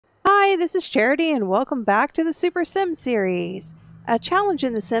Hi, this is Charity and welcome back to the Super Sim series. A challenge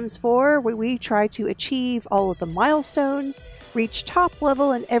in The Sims 4 where we try to achieve all of the milestones, reach top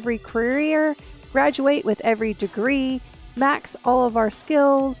level in every career, graduate with every degree, max all of our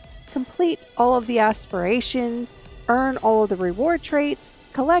skills, complete all of the aspirations, earn all of the reward traits,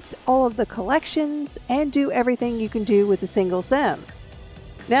 collect all of the collections, and do everything you can do with a single sim.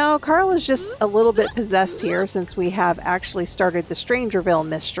 Now, Karla's just a little bit possessed here since we have actually started the Strangerville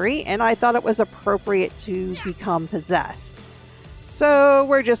mystery, and I thought it was appropriate to become possessed. So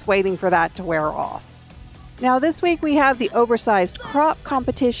we're just waiting for that to wear off. Now this week we have the oversized crop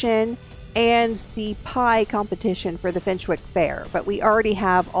competition and the pie competition for the Finchwick Fair, but we already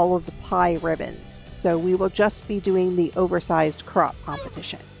have all of the pie ribbons, so we will just be doing the oversized crop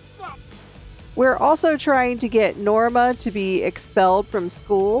competition. We're also trying to get Norma to be expelled from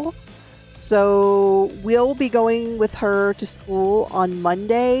school, so we'll be going with her to school on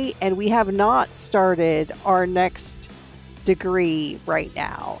Monday, and we have not started our next degree right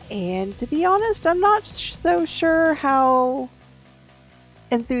now. And to be honest, I'm not so sure how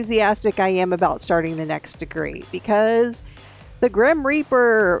enthusiastic I am about starting the next degree, because the Grim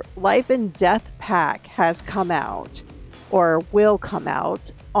Reaper Life and Death Pack has come out, or will come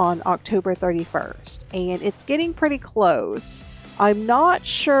out, on October 31st, and it's getting pretty close. I'm not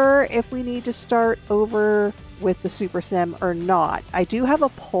sure if we need to start over with the Super Sim or not. I do have a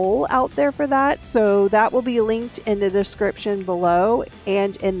poll out there for that, so that will be linked in the description below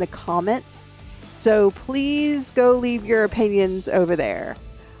and in the comments. So please go leave your opinions over there.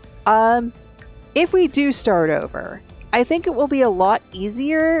 If we do start over, I think it will be a lot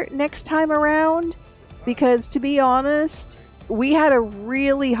easier next time around, because to be honest, we had a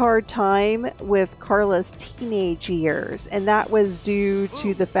really hard time with Karla's teenage years, and that was due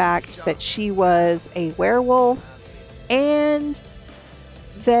to the fact that she was a werewolf and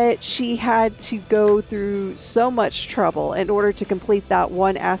that she had to go through so much trouble in order to complete that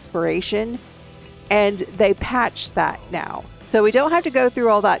one aspiration, and they patched that now. So we don't have to go through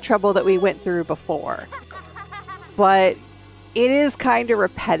all that trouble that we went through before. But it is kind of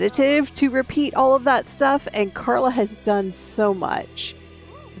repetitive to repeat all of that stuff, and Karla has done so much.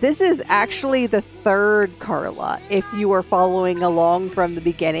 This is actually the third Karla, if you were following along from the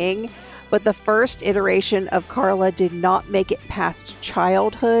beginning, but the first iteration of Karla did not make it past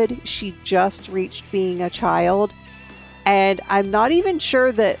childhood. She just reached being a child, and I'm not even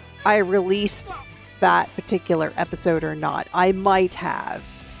sure that I released that particular episode or not. I might have.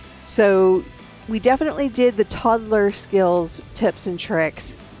 So we definitely did the toddler skills, tips, and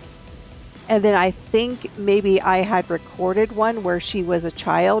tricks. And then I think maybe I had recorded one where she was a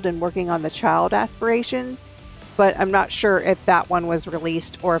child and working on the child aspirations, but I'm not sure if that one was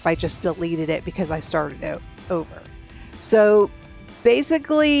released or if I just deleted it because I started it over. So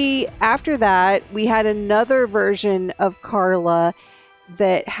basically, after that, we had another version of Karla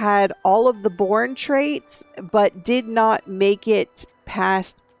that had all of the born traits, but did not make it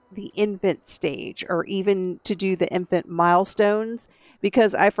past the infant stage, or even to do the infant milestones,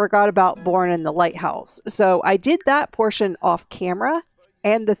 because I forgot about Born in the Lighthouse. So I did that portion off camera,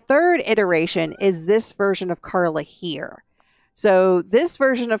 and the third iteration is this version of Karla here. So this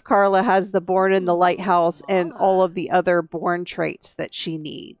version of Karla has the Born in the Lighthouse and all of the other born traits that she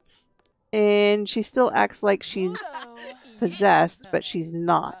needs. And she still acts like she's possessed, but she's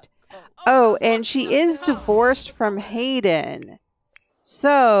not. Oh, and she is divorced from Hayden.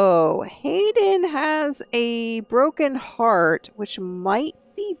 So, Hayden has a broken heart, which might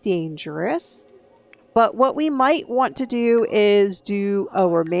be dangerous. But what we might want to do is do a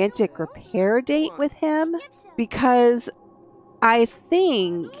romantic repair date with him, because I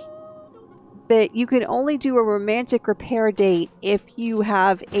think that you can only do a romantic repair date if you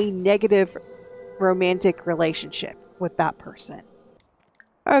have a negative romantic relationship with that person.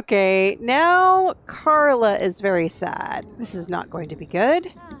 Okay, now Karla is very sad. This is not going to be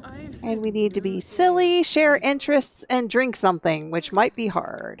good. And we need to be silly, share interests, and drink something, which might be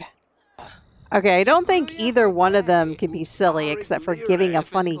hard. Okay, I don't think either one of them can be silly except for giving a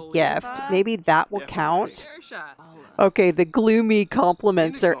funny gift. Maybe that will count. Okay, the gloomy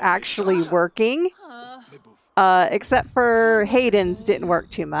compliments are actually working. Except for Hayden's didn't work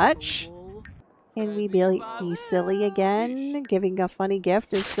too much. Can we be silly again? Giving a funny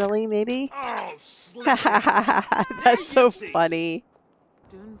gift is silly, maybe? That's so funny.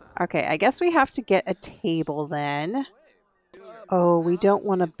 Okay, I guess we have to get a table then. Oh, we don't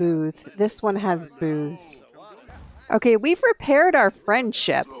want a booth. This one has booze. Okay, we've repaired our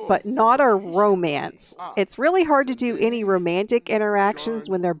friendship, but not our romance. It's really hard to do any romantic interactions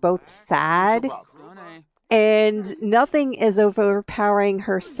when they're both sad. And nothing is overpowering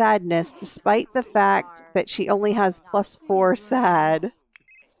her sadness, despite the fact that she only has +4 sad.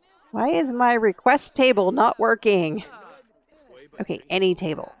 Why is my request table not working? Okay, any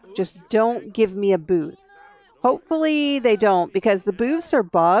table. Just don't give me a booth. Hopefully they don't, because the booths are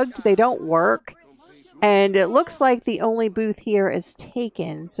bugged. They don't work. And it looks like the only booth here is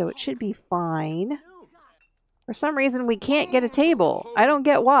taken, so it should be fine. For some reason, we can't get a table. I don't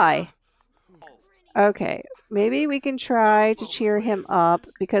get why. Okay, maybe we can try to cheer him up,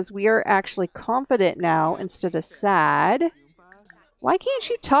 because we are actually confident now instead of sad. Why can't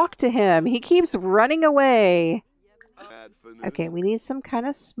you talk to him? He keeps running away. Okay, we need some kind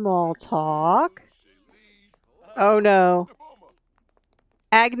of small talk. Oh no.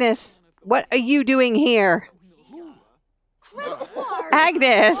 Agnes, what are you doing here?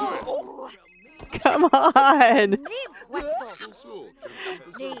 Agnes! Come on!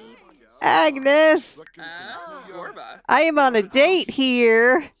 Agnes! I am on a date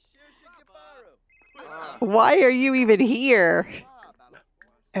here. Why are you even here?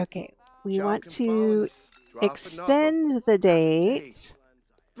 Okay, we want to extend the date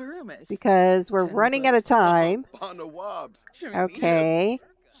because we're running out of time. Okay.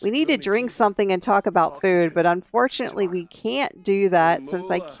 We need to drink something and talk about food, but unfortunately we can't do that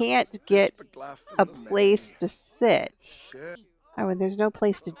since I can't get a place to sit. Oh, and there's no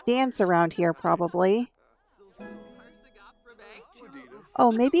place to dance around here, probably.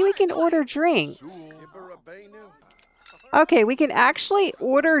 Oh, maybe we can order drinks. Okay, we can actually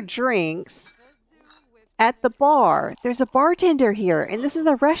order drinks at the bar. There's a bartender here, and this is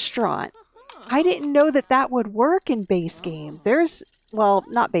a restaurant. I didn't know that that would work in base game. There's, well,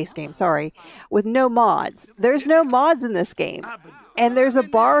 not base game, sorry, with no mods. There's no mods in this game. And there's a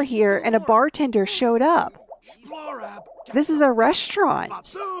bar here, and a bartender showed up. This is a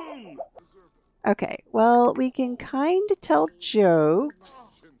restaurant. Okay, well, we can kind of tell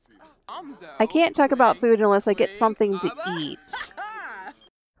jokes. I can't talk about food unless I get something to eat.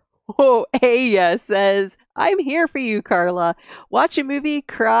 Oh, Aya says, I'm here for you, Karla. Watch a movie,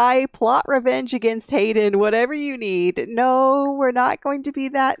 cry, plot revenge against Hayden, whatever you need. No, we're not going to be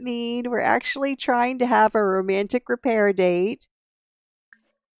that mean. We're actually trying to have a romantic repair date.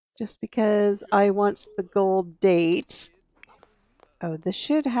 Just because I want the gold date. Oh, this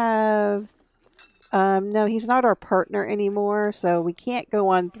should have... no, he's not our partner anymore, so we can't go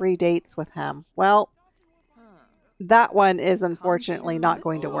on 3 dates with him. Well, that one is unfortunately not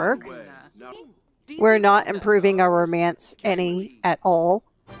going to work. We're not improving our romance any at all,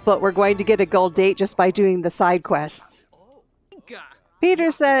 but we're going to get a gold date just by doing the side quests.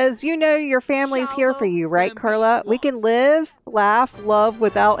 Peter says, you know your family's here for you, right, Karla? We can live, laugh, love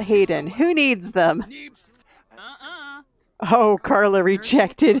without Hayden. Who needs them? Oh, Karla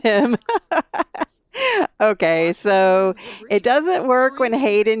rejected him. Okay, so it doesn't work when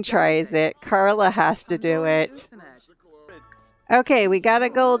Hayden tries it. Karla has to do it. Okay, we got a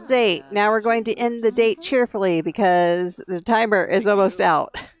gold date. Now we're going to end the date cheerfully because the timer is almost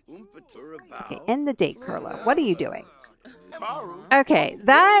out. Okay, end the date, Karla. What are you doing? Okay,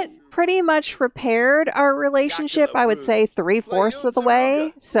 that pretty much repaired our relationship, I would say 3/4 of the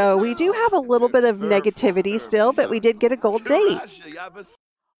way. So we do have a little bit of negativity still, but we did get a gold date.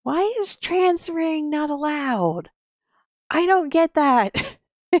 Why is transferring not allowed? I don't get that.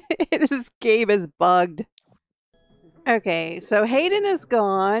 This game is bugged. Okay, so Hayden is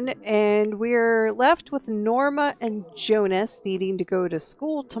gone, and we're left with Norma and Jonas needing to go to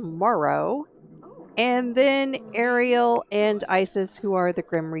school tomorrow. And then Ariel and Isis, who are the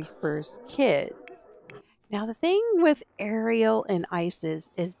Grim Reaper's kids. Now, the thing with Ariel and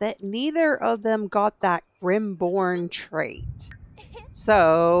Isis is that neither of them got that Grimborn trait.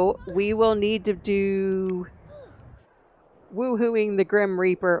 So, we will need to do woohooing the Grim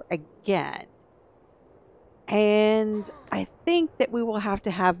Reaper again. And I think that we will have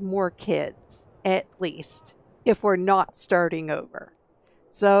to have more kids, at least, if we're not starting over.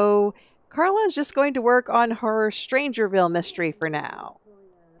 So, Karla is just going to work on her Strangerville mystery for now.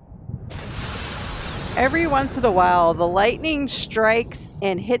 Every once in a while, the lightning strikes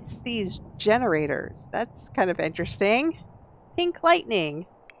and hits these generators. That's kind of interesting. Pink lightning.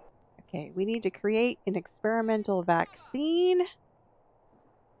 Okay, we need to create an experimental vaccine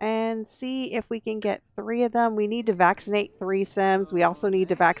and see if we can get 3 of them. We need to vaccinate 3 Sims. We also need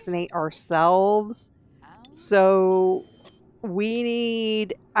to vaccinate ourselves. So we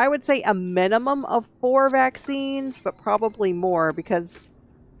need, I would say, a minimum of 4 vaccines, but probably more because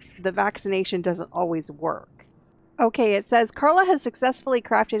the vaccination doesn't always work. Okay, it says Karla has successfully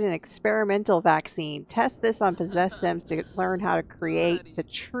crafted an experimental vaccine. Test this on possessed Sims to learn how to create the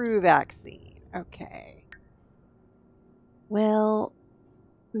true vaccine. Okay. Well,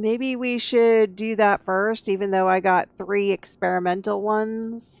 maybe we should do that first, even though I got 3 experimental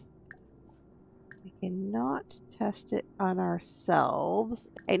ones. We cannot test it on ourselves.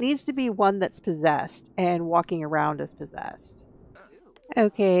 It needs to be one that's possessed and walking around as possessed.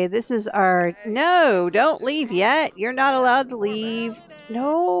 Okay, this is our... No, don't leave yet. You're not allowed to leave.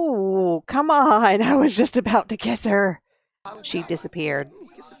 No, come on. I was just about to kiss her. She disappeared.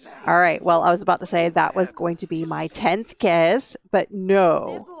 All right, well, I was about to say that was going to be my 10th kiss, but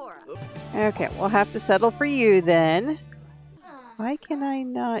no. Okay, we'll have to settle for you then. Why can I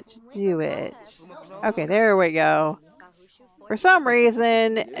not do it? Okay, there we go. For some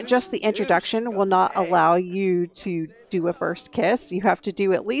reason, just the introduction will not allow you to do a first kiss. You have to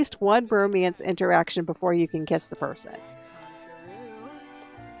do at least one romance interaction before you can kiss the person.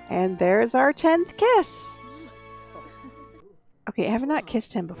 And there's our 10th kiss. Okay, I have not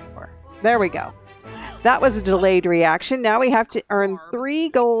kissed him before. There we go. That was a delayed reaction. Now we have to earn 3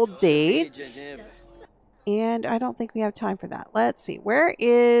 gold dates. And I don't think we have time for that. Let's see. Where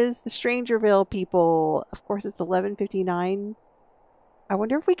is the Strangerville people? Of course, it's 11:59. I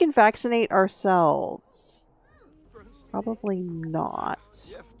wonder if we can vaccinate ourselves. Probably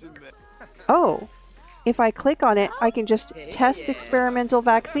not. Oh, if I click on it, I can just test experimental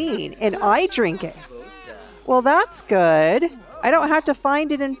vaccine, and I drink it. Well, that's good. I don't have to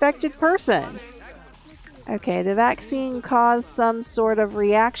find an infected person. Okay, the vaccine caused some sort of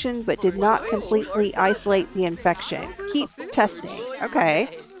reaction, but did not completely isolate the infection. Keep testing. Okay.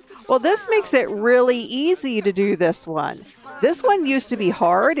 Well, this makes it really easy to do this one. This one used to be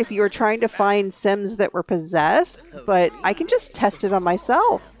hard if you were trying to find Sims that were possessed, but I can just test it on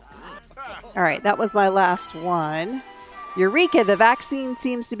myself. All right, that was my last one. Eureka, the vaccine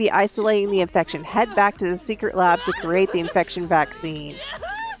seems to be isolating the infection. Head back to the secret lab to create the infection vaccine.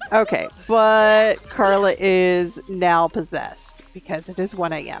 Okay, but Karla is now possessed because it is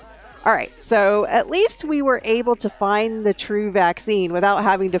 1 a.m. All right, so at least we were able to find the true vaccine without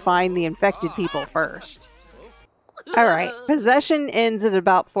having to find the infected people first. All right, possession ends at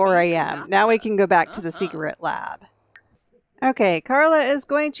about 4 a.m. Now we can go back to the secret lab. Okay, Karla is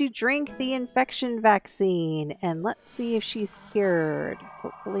going to drink the infection vaccine, and let's see if she's cured.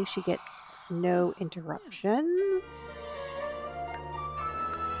 Hopefully she gets no interruptions.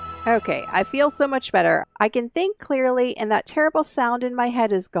 Okay, I feel so much better. I can think clearly, and that terrible sound in my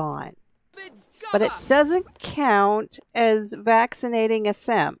head is gone. But it doesn't count as vaccinating a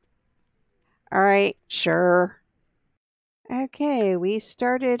sim. All right, sure. Okay, we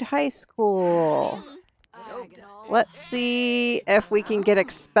started high school. Let's see if we can get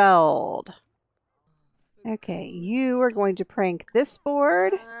expelled. Okay, you are going to prank this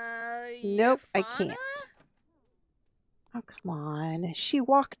board. Nope, I can't. Oh, come on. She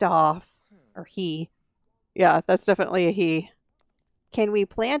walked off. Or he. Yeah, that's definitely a he. Can we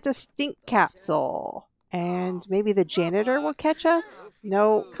plant a stink capsule? And maybe the janitor will catch us?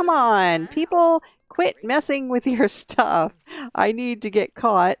 No, come on. People, quit messing with your stuff. I need to get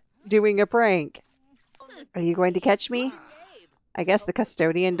caught doing a prank. Are you going to catch me? I guess the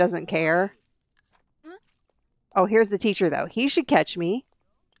custodian doesn't care. Oh, here's the teacher, though. He should catch me.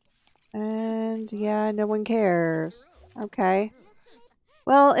 And yeah, no one cares. Okay.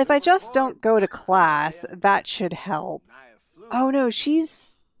 Well, if I just don't go to class, that should help. Oh no, she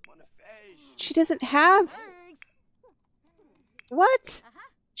doesn't have... What?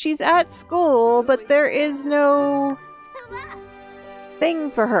 She's at school, but there is no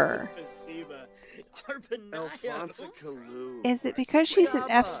thing for her. Is it because she's an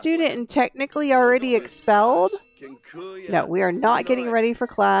F student and technically already expelled? No, we are not getting ready for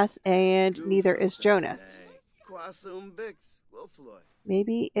class, and neither is Jonas.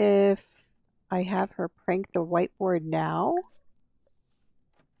 Maybe if I have her prank the whiteboard now,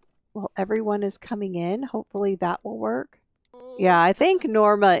 while everyone is coming in, hopefully that will work. Yeah, I think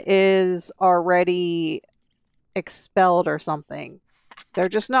Norma is already expelled or something. They're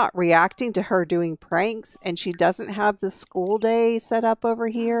just not reacting to her doing pranks, and she doesn't have the school day set up over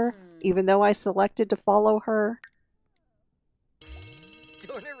here, even though I selected to follow her.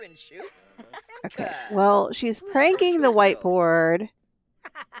 Okay, well, she's pranking the whiteboard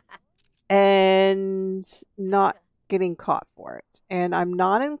and not getting caught for it. And I'm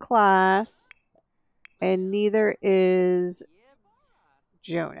not in class, and neither is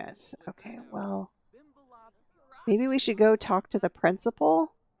Jonas. Okay, well, maybe we should go talk to the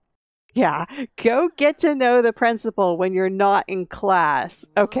principal? Yeah, go get to know the principal when you're not in class.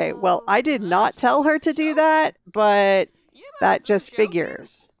 Okay, well, I did not tell her to do that, but that just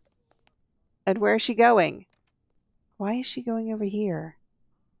figures. And where is she going? Why is she going over here?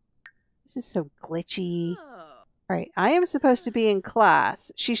 This is so glitchy. Alright, I am supposed to be in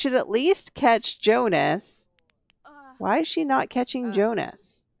class. She should at least catch Jonas. Why is she not catching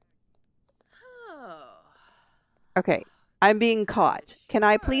Jonas? Okay, I'm being caught. Can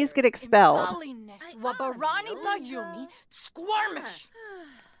I please get expelled?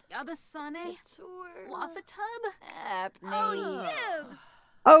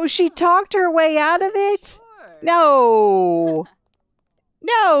 Oh, she talked her way out of it? No.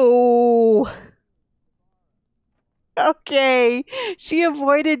 No. Okay, she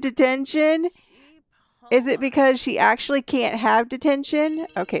avoided detention? Is it because she actually can't have detention?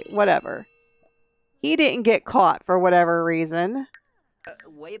 Okay, whatever. He didn't get caught for whatever reason.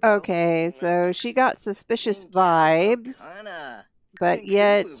 Okay, so she got suspicious vibes, but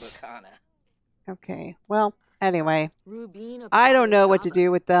yet... Okay, well, anyway. I don't know what to do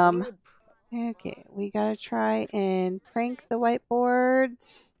with them. Okay, we gotta try and prank the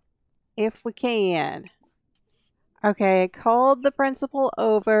whiteboards if we can. Okay, I called the principal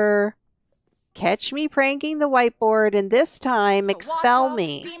over. Catch me pranking the whiteboard, and this time expel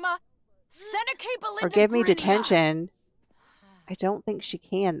me. Or give me detention. I don't think she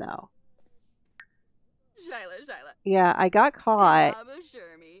can, though. Yeah, I got caught.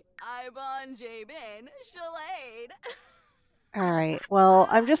 Alright, well,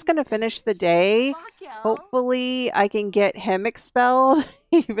 I'm just gonna finish the day. Hopefully I can get him expelled,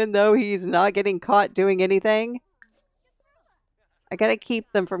 even though he's not getting caught doing anything. I gotta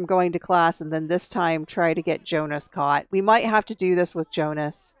keep them from going to class and then this time try to get Jonas caught. We might have to do this with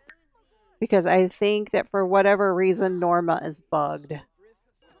Jonas. Because I think that for whatever reason, Norma is bugged.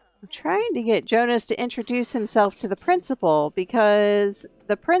 I'm trying to get Jonas to introduce himself to the principal because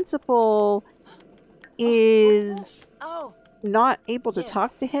the principal is not able to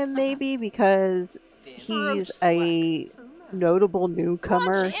talk to him maybe because he's a notable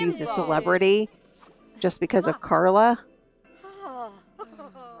newcomer. He's a celebrity just because of Karla.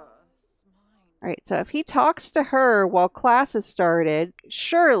 Alright, so if he talks to her while class has started,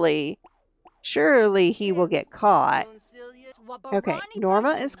 surely he will get caught. Okay,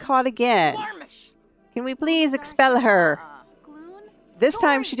 Norma is caught again. Can we please expel her? This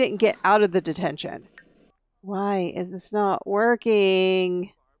time she didn't get out of the detention. Why is this not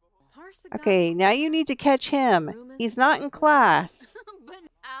working? Okay, now you need to catch him. He's not in class.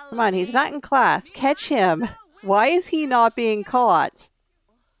 Come on, he's not in class. Catch him. Why is he not being caught?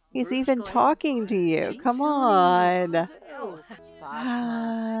 He's even talking to you. Come on.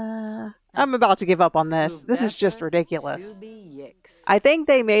 I'm about to give up on this. This is just ridiculous. I think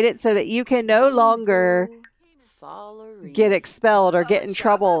they made it so that you can no longer get expelled or get in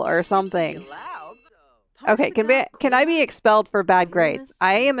trouble or something. Okay, can I be expelled for bad grades?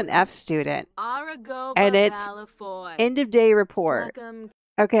 I am an F student. And it's end of day report.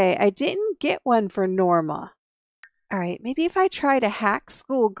 Okay, I didn't get one for Norma. Alright, maybe if I try to hack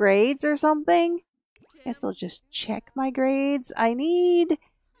school grades or something? Guess I'll just check my grades. I need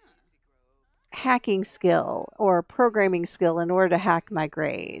hacking skill or programming skill in order to hack my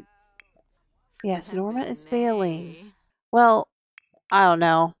grades. Yes, Norma is failing. Well, I don't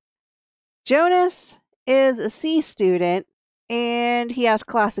know. Jonas is a C student and he has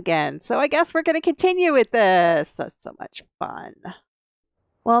class again. So I guess we're going to continue with this. That's so much fun.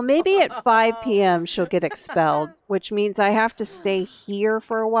 Well, maybe at 5 p.m. she'll get expelled, which means I have to stay here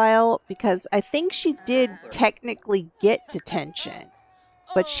for a while because I think she did technically get detention,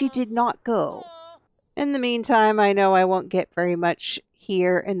 but she did not go. In the meantime, I know I won't get very much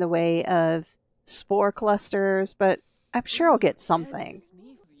here in the way of spore clusters, but I'm sure I'll get something.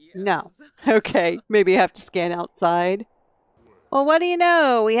 No. Okay, maybe I have to scan outside. Well, what do you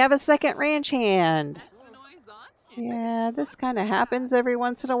know? We have a second ranch hand. Yeah, this kind of happens every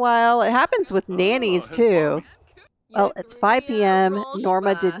once in a while. It happens with nannies, too. Well, it's 5 p.m.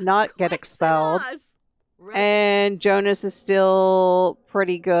 Norma did not get expelled. And Jonas is still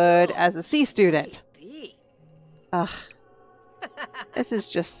pretty good as a C student. Ugh. This is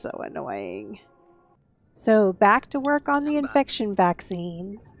just so annoying. So, back to work on the infection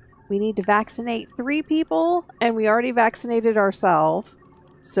vaccines. We need to vaccinate 3 people, and we already vaccinated ourselves.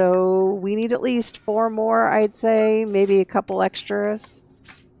 So we need at least 4 more, I'd say. Maybe a couple extras.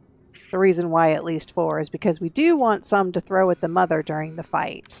 The reason why at least 4 is because we do want some to throw at the mother during the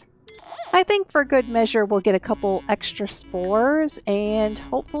fight. I think for good measure we'll get a couple extra spores and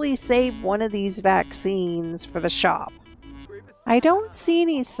hopefully save one of these vaccines for the shop. I don't see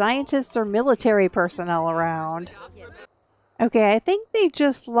any scientists or military personnel around. Okay, I think they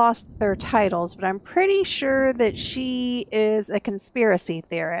just lost their titles, but I'm pretty sure that she is a conspiracy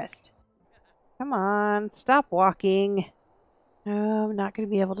theorist. Come on, stop walking. No, I'm not going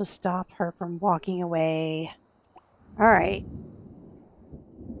to be able to stop her from walking away. Alright.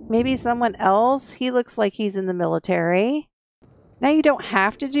 Maybe someone else? He looks like he's in the military. Now you don't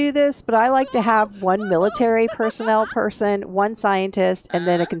have to do this, but I like to have one military personnel person, one scientist, and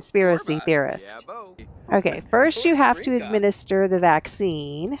then a conspiracy theorist. Okay, first you have to administer the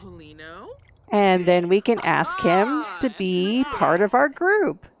vaccine, and then we can ask him to be part of our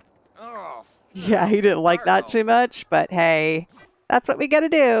group. Yeah, he didn't like that too much, but hey, that's what we gotta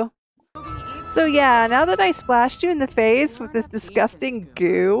do. So yeah, now that I splashed you in the face with this disgusting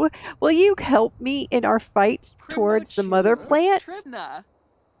goo, will you help me in our fight towards the mother plant?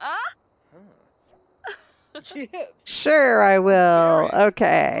 Sure, I will.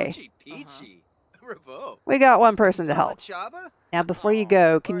 Okay. We got one person to help. Now, before you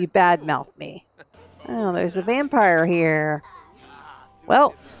go, can you badmouth me? Oh, there's a vampire here.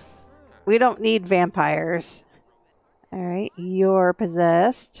 Well, we don't need vampires. Alright, you're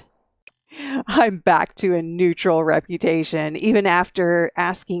possessed. I'm back to a neutral reputation. Even after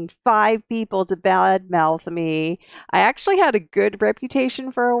asking 5 people to badmouth me, I actually had a good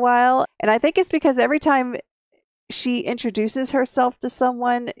reputation for a while. And I think it's because every time she introduces herself to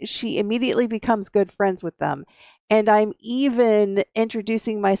someone, she immediately becomes good friends with them. And I'm even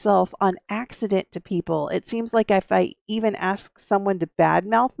introducing myself on accident to people. It seems like if I even ask someone to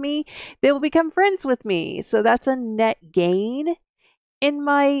badmouth me, they will become friends with me. So that's a net gain in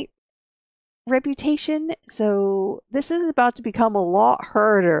my reputation. So this is about to become a lot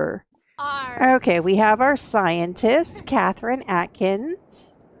harder. Okay, we have our scientist, Catherine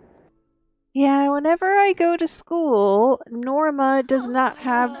Atkins. Yeah, whenever I go to school, Norma does not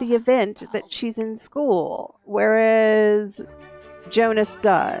have the event that she's in school, whereas Jonas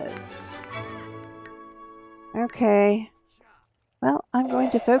does. Okay. Well, I'm going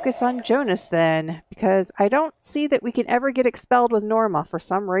to focus on Jonas then, because I don't see that we can ever get expelled with Norma for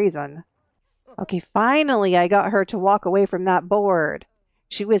some reason. Okay, finally I got her to walk away from that board.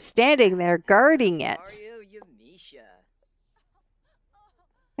 She was standing there guarding it.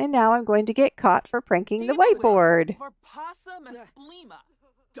 And now I'm going to get caught for pranking the whiteboard.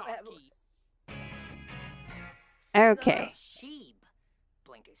 Okay.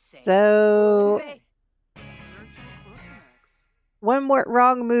 So, one more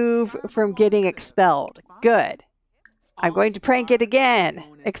wrong move from getting expelled. Good. I'm going to prank it again.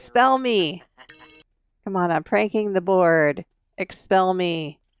 Expel me. Come on, I'm pranking the board. Expel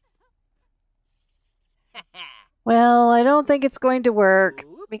me. Well, I don't think it's going to work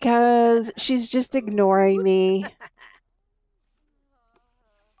because she's just ignoring me.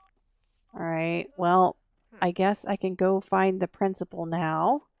 Alright, well, I guess I can go find the principal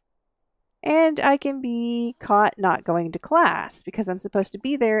now. And I can be caught not going to class because I'm supposed to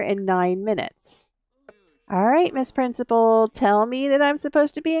be there in 9 minutes. Alright, Miss Principal, tell me that I'm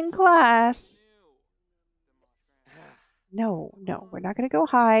supposed to be in class. No, we're not going to go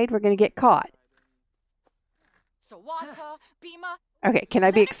hide. We're going to get caught. Okay, can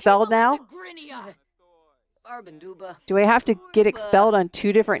I be expelled now? Do I have to get expelled on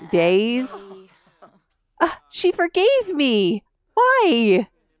 2 different days? She forgave me! Why?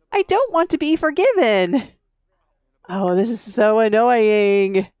 I don't want to be forgiven! Oh, this is so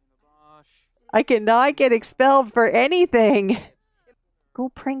annoying. I cannot get expelled for anything. Go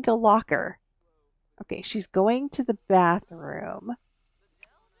prank a locker. Okay, she's going to the bathroom.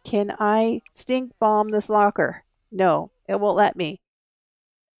 Can I stink bomb this locker? No, it won't let me.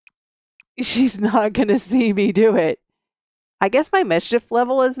 She's not going to see me do it. I guess my mischief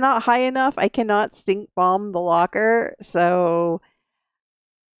level is not high enough. I cannot stink bomb the locker, so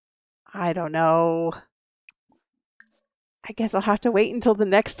I don't know. I guess I'll have to wait until the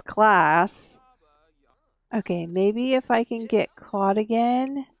next class. Okay, maybe if I can get caught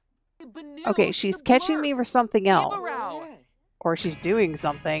again. Okay, she's catching me for something else. Or she's doing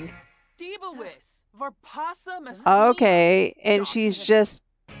something. Okay, and she's just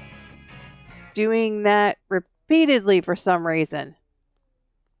doing that repeatedly for some reason.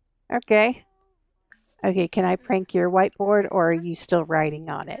 Okay. Okay, can I prank your whiteboard or are you still writing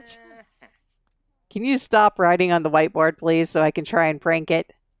on it? Can you stop writing on the whiteboard, please, so I can try and prank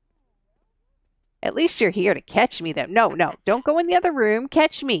it? At least you're here to catch me, though. No, don't go in the other room.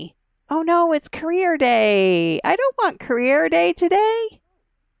 Catch me. Oh no, it's career day. I don't want career day today.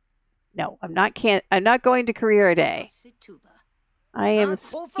 No, I'm not going to career day. I am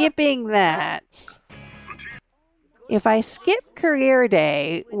skipping that. If I skip career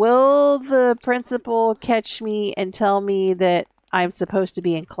day, will the principal catch me and tell me that I'm supposed to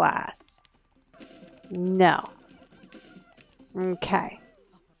be in class? No. Okay.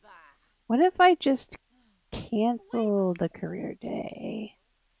 What if I just cancel the career day?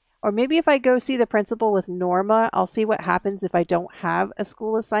 Or maybe if I go see the principal with Norma, I'll see what happens if I don't have a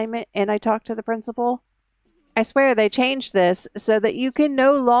school assignment and I talk to the principal. I swear they changed this so that you can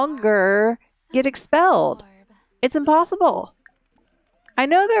no longer get expelled. It's impossible. I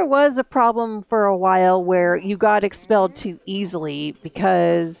know there was a problem for a while where you got expelled too easily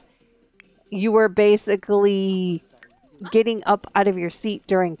because you were basically getting up out of your seat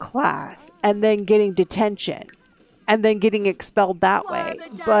during class and then getting detention and then getting expelled that way.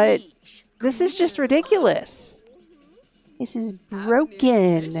 But this is just ridiculous. This is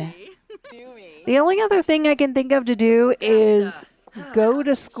broken. The only other thing I can think of to do is go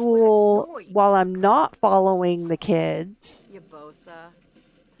to school while I'm not following the kids.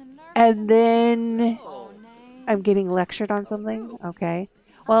 And then I'm getting lectured on something. Okay.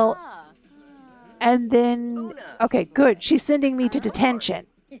 Well, and then, okay, good. She's sending me to detention.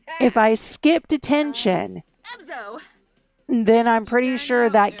 If I skip detention, then I'm pretty sure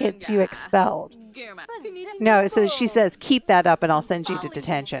that gets you expelled. No, so she says, keep that up and I'll send you to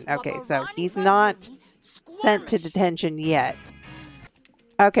detention. Okay, so he's not sent to detention yet.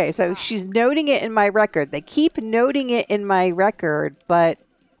 Okay, so she's noting it in my record. They keep noting it in my record, but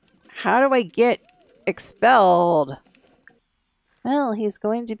how do I get expelled? Well, he's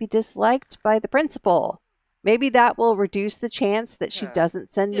going to be disliked by the principal. Maybe that will reduce the chance that she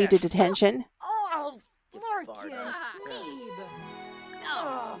doesn't send me to detention.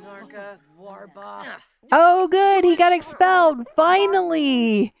 Oh, good. He got expelled.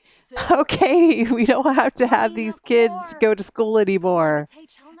 Finally. Okay, we don't have to have these kids go to school anymore.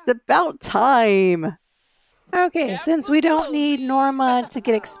 It's about time. Okay, since we don't need Norma to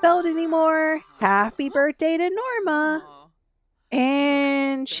get expelled anymore, happy birthday to Norma.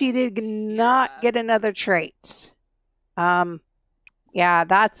 And she did not get another trait. Yeah,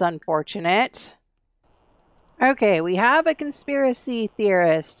 that's unfortunate. Okay, we have a conspiracy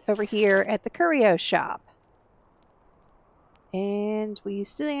theorist over here at the curio shop. And will you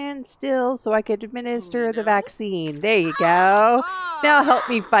stand still so I could administer the vaccine? There you go. Now help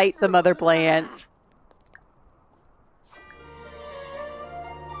me fight the mother plant.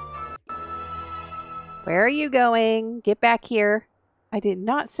 Where are you going? Get back here. I did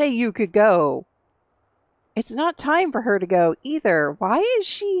not say you could go. It's not time for her to go either. Why is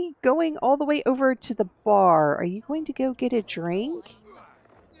she going all the way over to the bar? Are you going to go get a drink?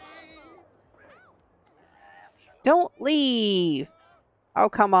 Don't leave. Oh,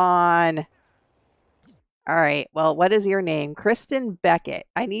 come on. All right. Well, what is your name? Kristen Beckett.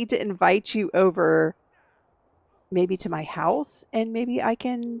 I need to invite you over maybe to my house and maybe I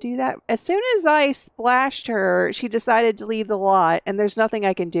can do that. As soon as I splashed her, she decided to leave the lot and there's nothing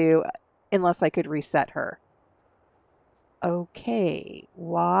I can do unless I could reset her. Okay.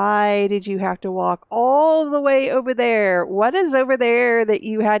 Why did you have to walk all the way over there? What is over there that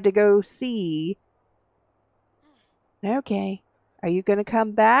you had to go see? Okay. Are you going to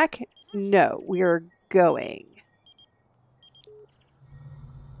come back? No, we're going.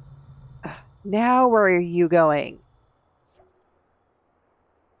 Now where are you going?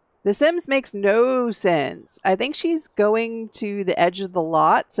 The Sims makes no sense. I think she's going to the edge of the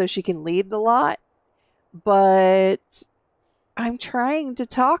lot so she can leave the lot. But I'm trying to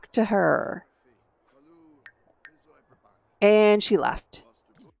talk to her. And she left.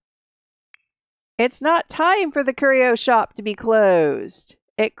 It's not time for the curio shop to be closed.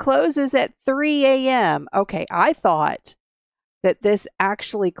 It closes at 3 a.m. Okay, I thought that this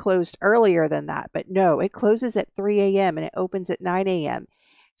actually closed earlier than that. But no, it closes at 3 a.m. and it opens at 9 a.m.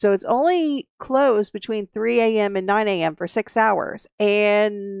 So it's only closed between 3 a.m. and 9 a.m. for 6 hours.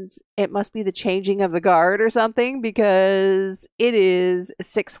 And it must be the changing of the guard or something because it is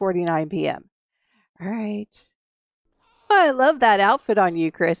 6:49 p.m. All right. I love that outfit on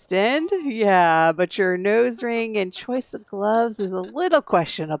you, Kristen. Yeah, but your nose ring and choice of gloves is a little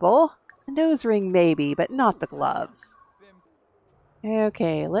questionable. A nose ring maybe, but not the gloves.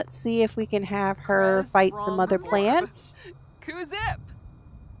 Okay, let's see if we can have her fight the mother plant.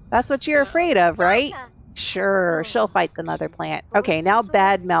 That's what you're afraid of, right? Sure, she'll fight the mother plant. Okay, now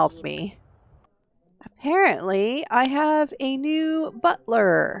badmouth me. Apparently, I have a new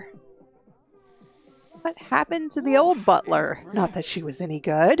butler. What happened to the old butler? Not that she was any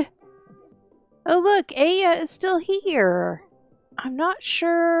good. Oh look, Aya is still here. I'm not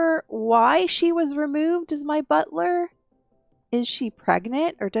sure why she was removed as my butler. Is she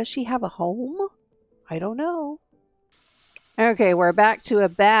pregnant or does she have a home? I don't know. Okay, we're back to a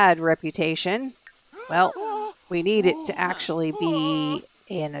bad reputation. Well, we need it to actually be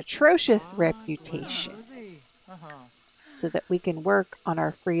an atrocious reputation so that we can work on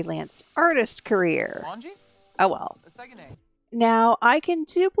our freelance artist career. Oh well. Now, I can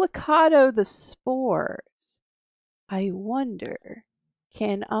duplicado the spores. I wonder,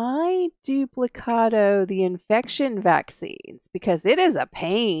 can I duplicado the infection vaccines? Because it is a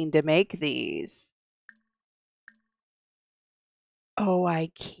pain to make these. Oh,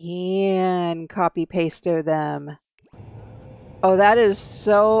 I can copy paste them. Oh, that is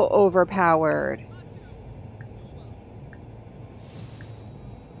so overpowered.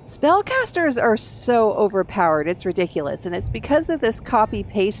 Spellcasters are so overpowered, it's ridiculous, and it's because of this copy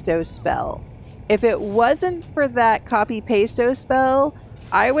pasto spell. If it wasn't for that copy pasto spell,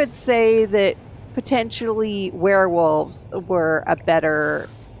 I would say that potentially werewolves were a better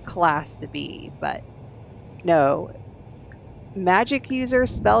class to be, but no. Magic user,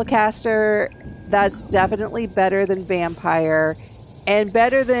 spellcaster, that's definitely better than vampire and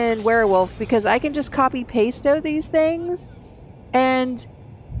better than werewolf because I can just copy pasto these things, and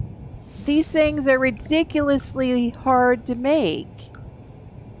these things are ridiculously hard to make.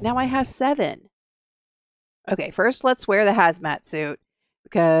 Now I have 7. Okay, first let's wear the hazmat suit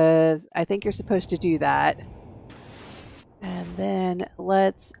because I think you're supposed to do that. And then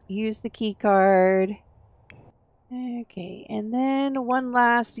let's use the key card. Okay, and then one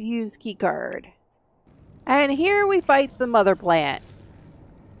last use key card. And here we fight the mother plant.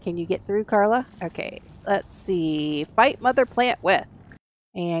 Can you get through, Karla? Okay, let's see. Fight mother plant with.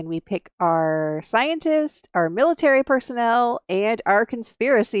 And we pick our scientist, our military personnel, and our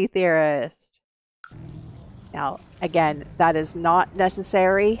conspiracy theorist. Now, again, that is not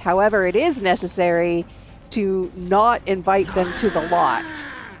necessary. However, it is necessary to not invite them to the lot.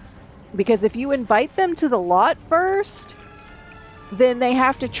 Because if you invite them to the lot first, then they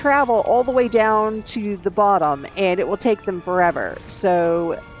have to travel all the way down to the bottom, and it will take them forever.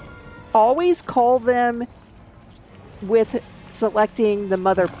 So always call them with selecting the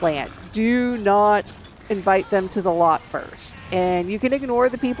mother plant. Do not invite them to the lot first. And you can ignore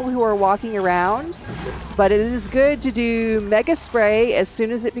the people who are walking around, but it is good to do Mega Spray as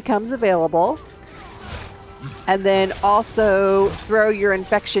soon as it becomes available. And then also throw your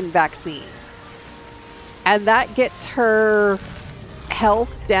infection vaccines. And that gets her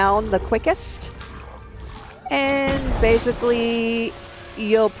health down the quickest. And basically,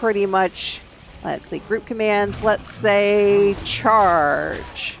 you'll pretty much, let's see, group commands, let's say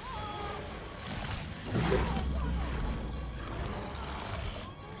charge.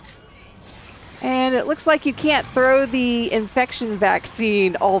 And it looks like you can't throw the infection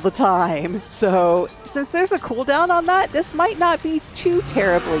vaccine all the time. So since there's a cooldown on that, this might not be too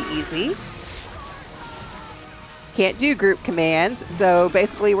terribly easy. Can't do group commands, so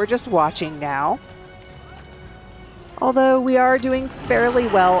basically we're just watching now. Although we are doing fairly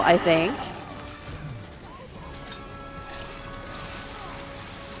well, I think.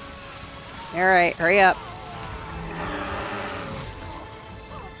 Alright, hurry up.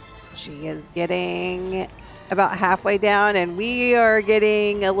 She is getting about halfway down, and we are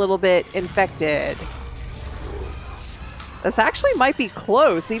getting a little bit infected. This actually might be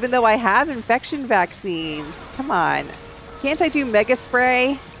close, even though I have infection vaccines. Come on. Can't I do Mega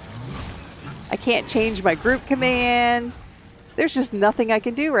Spray? I can't change my group command. There's just nothing I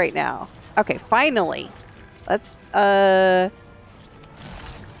can do right now. Okay, finally. Let's,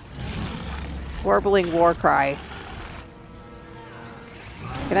 warbling war cry.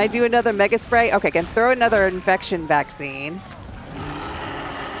 Can I do another Mega Spray? Okay, I can throw another infection vaccine.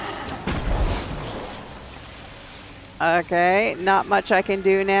 Okay, not much I can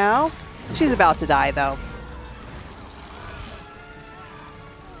do now. She's about to die, though.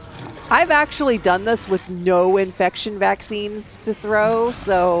 I've actually done this with no infection vaccines to throw,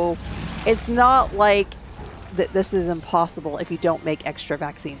 so it's not like that this is impossible if you don't make extra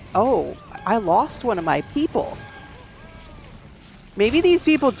vaccines. Oh, I lost one of my people. Maybe these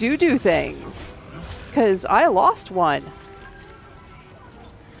people do things, because I lost one.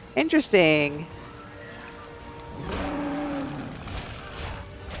 Interesting.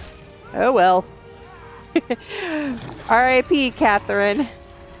 Oh well. R.I.P. Catherine.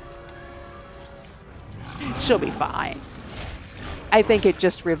 She'll be fine. I think it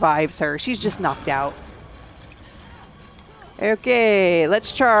just revives her. She's just knocked out. Okay,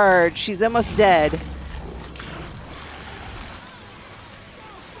 let's charge. She's almost dead.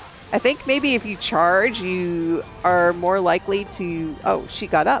 I think maybe if you charge, you are more likely to... Oh, she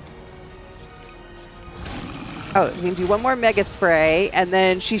got up. Oh, we can do one more Mega Spray, and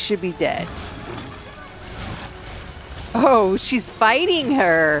then she should be dead. Oh, she's fighting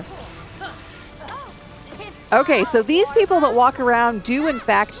her. Okay, so these people that walk around do in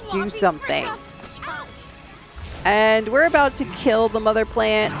fact do something. And we're about to kill the mother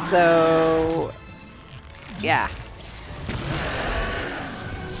plant, so... yeah.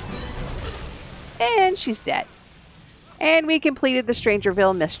 And she's dead. And we completed the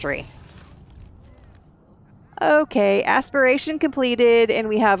Strangerville mystery. Okay, aspiration completed, and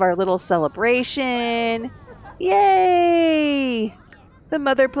we have our little celebration. Yay! The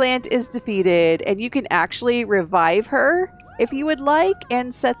mother plant is defeated, and you can actually revive her if you would like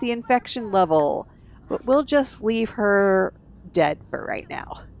and set the infection level. But we'll just leave her dead for right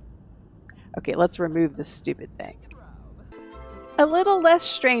now. Okay, let's remove this stupid thing. A little less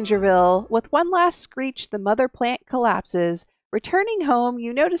Strangerville. With one last screech, the mother plant collapses. Returning home,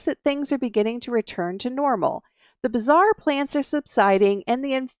 you notice that things are beginning to return to normal. The bizarre plants are subsiding, and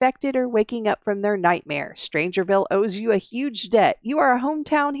the infected are waking up from their nightmare. Strangerville owes you a huge debt. You are a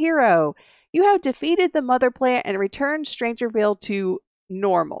hometown hero. You have defeated the mother plant and returned Strangerville to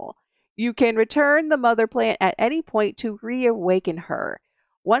normal. You can return the mother plant at any point to reawaken her.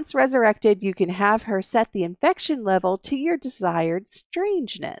 Once resurrected, you can have her set the infection level to your desired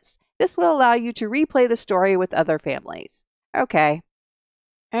strangeness. This will allow you to replay the story with other families. Okay.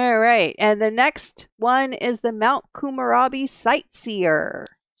 All right. And the next one is the Mount Kumarabi Sightseer.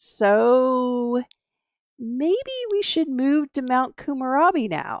 So maybe we should move to Mount Kumarabi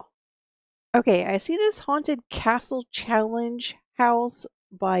now. Okay, I see this Haunted Castle Challenge house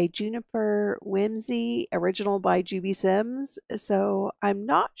by Juniper Whimsy, original by Juby Sims. So I'm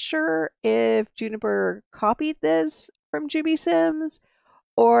not sure if Juniper copied this from Juby Sims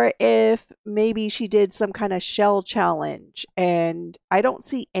or if maybe she did some kind of shell challenge. And I don't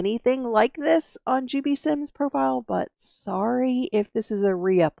see anything like this on Juby Sims' profile, but sorry if this is a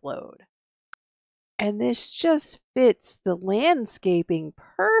re-upload. And this just fits the landscaping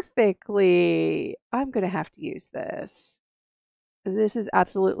perfectly. I'm going to have to use this. This is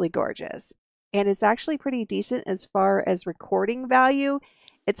absolutely gorgeous. And it's actually pretty decent as far as recording value.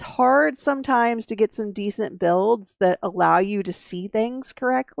 It's hard sometimes to get some decent builds that allow you to see things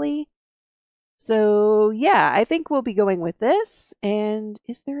correctly. So yeah, I think we'll be going with this. And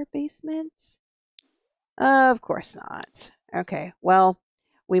is there a basement? Of course not. Okay, well,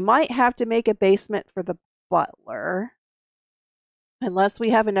 we might have to make a basement for the butler. Unless we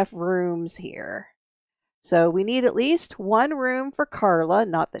have enough rooms here. So we need at least one room for Karla,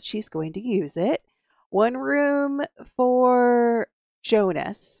 not that she's going to use it. One room for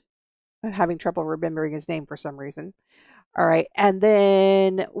Jonas. I'm having trouble remembering his name for some reason. All right. And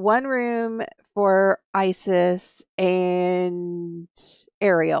then one room for Isis and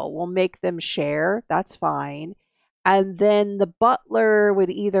Ariel. We'll make them share. That's fine. And then the butler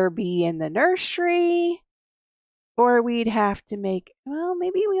would either be in the nursery or we'd have to make, well,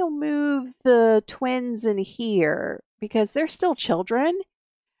 maybe we'll move the twins in here because they're still children.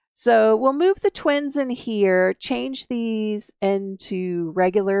 So we'll move the twins in here, change these into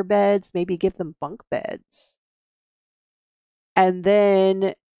regular beds, maybe give them bunk beds. And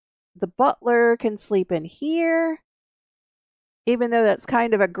then the butler can sleep in here, even though that's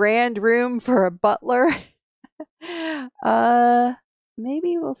kind of a grand room for a butler.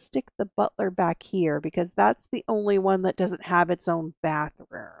 Maybe we'll stick the butler back here because that's the only one that doesn't have its own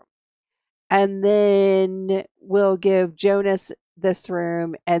bathroom. And then we'll give Jonas this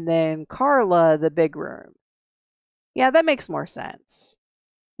room and then Karla the big room. Yeah, that makes more sense.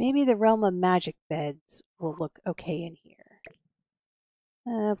 Maybe the Realm of Magic beds will look okay in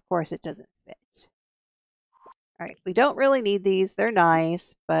here. Of course, it doesn't fit. All right, we don't really need these. They're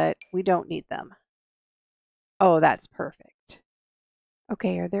nice, but we don't need them. Oh, that's perfect.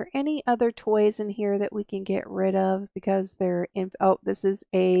 Okay, are there any other toys in here that we can get rid of because they're in... Oh, this is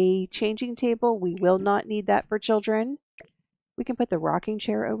a changing table. We will not need that for children. We can put the rocking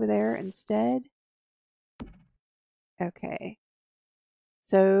chair over there instead. Okay.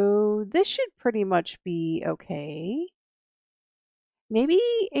 So this should pretty much be okay. Maybe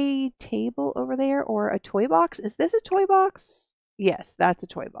a table over there or a toy box. Is this a toy box? Yes, that's a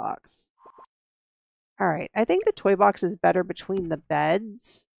toy box. All right, I think the toy box is better between the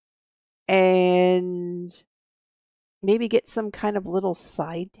beds and maybe get some kind of little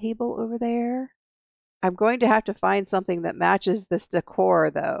side table over there. I'm going to have to find something that matches this decor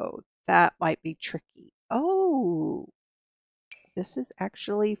though. That might be tricky. Oh, this is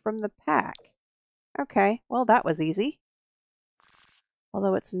actually from the pack. Okay, well that was easy.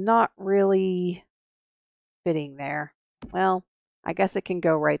 Although it's not really fitting there. Well, I guess it can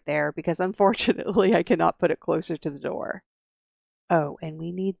go right there because unfortunately I cannot put it closer to the door. Oh, and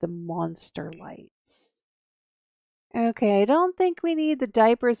we need the monster lights. Okay, I don't think we need the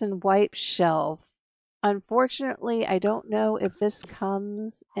diapers and wipes shelf. Unfortunately, I don't know if this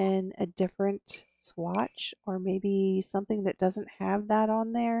comes in a different swatch or maybe something that doesn't have that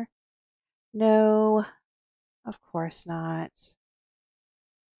on there. No, of course not.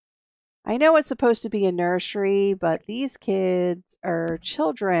 I know it's supposed to be a nursery, but these kids are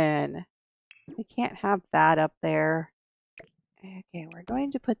children. We can't have that up there. Okay, we're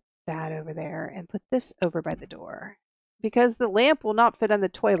going to put that over there and put this over by the door. Because the lamp will not fit on the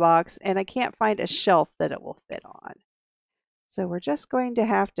toy box, and I can't find a shelf that it will fit on. So we're just going to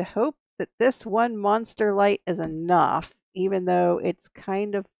have to hope that this one monster light is enough, even though it's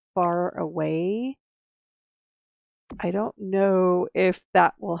kind of far away. I don't know if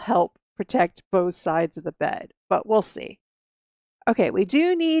that will help protect both sides of the bed, but we'll see. Okay, we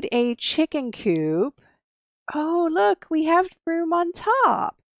do need a chicken coop. Oh, look, we have room on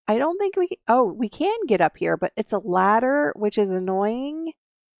top. I don't think we can get up here, but it's a ladder, which is annoying.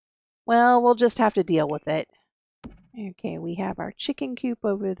 Well, we'll just have to deal with it. Okay, we have our chicken coop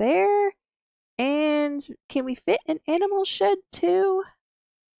over there. And can we fit an animal shed too?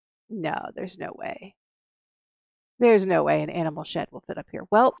 No, there's no way. There's no way an animal shed will fit up here.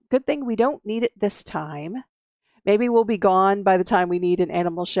 Well, good thing we don't need it this time. Maybe we'll be gone by the time we need an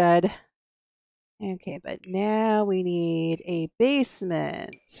animal shed. Okay, but now we need a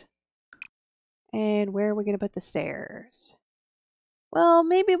basement. And where are we going to put the stairs? Well,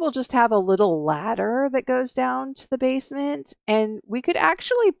 maybe we'll just have a little ladder that goes down to the basement. And we could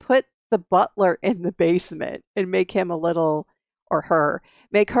actually put the butler in the basement and make him a little, or her,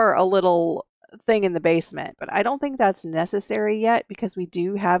 make her a little thing in the basement. But I don't think that's necessary yet because we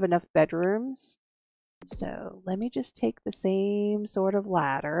do have enough bedrooms. So let me just take the same sort of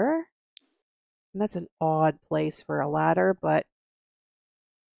ladder. And that's an odd place for a ladder, but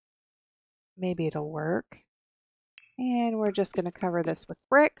maybe it'll work. And we're just going to cover this with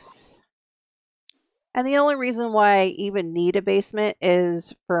bricks. And the only reason why I even need a basement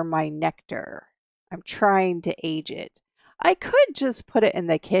is for my nectar. I'm trying to age it. I could just put it in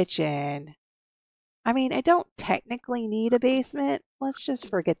the kitchen. I mean, I don't technically need a basement. Let's just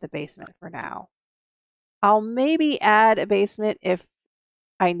forget the basement for now. I'll maybe add a basement if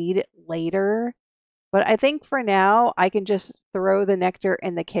I need it later. But I think for now, I can just throw the nectar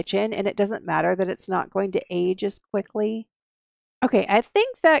in the kitchen and it doesn't matter that it's not going to age as quickly. Okay, I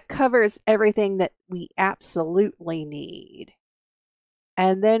think that covers everything that we absolutely need.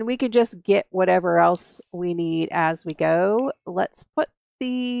 And then we can just get whatever else we need as we go. Let's put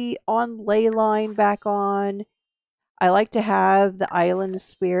the on ley line back on. I like to have the island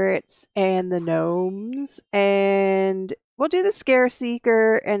spirits and the gnomes. And we'll do the scare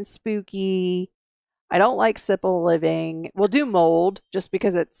seeker and spooky. I don't like simple living. We'll do mold just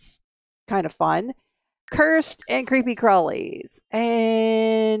because it's kind of fun. Cursed and creepy crawlies.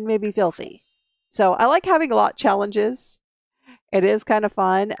 And maybe filthy. So I like having a lot of challenges. It is kind of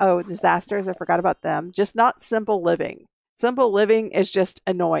fun. Oh, disasters. I forgot about them. Just not simple living. Simple living is just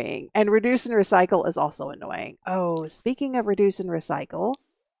annoying. And reduce and recycle is also annoying. Oh, speaking of reduce and recycle.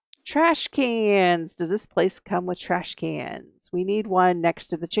 Trash cans. Does this place come with trash cans? We need one next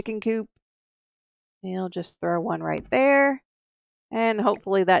to the chicken coop. I'll just throw one right there. And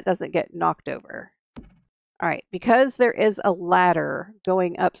hopefully that doesn't get knocked over. All right, because there is a ladder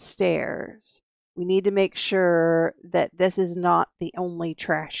going upstairs, we need to make sure that this is not the only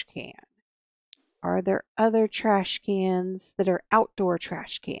trash can. Are there other trash cans that are outdoor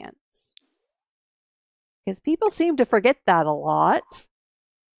trash cans? Because people seem to forget that a lot.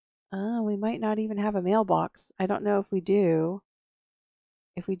 We might not even have a mailbox. I don't know if we do.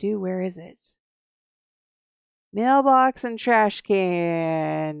 If we do, where is it? Mailbox and trash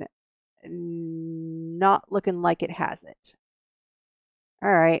can. Not looking like it has it.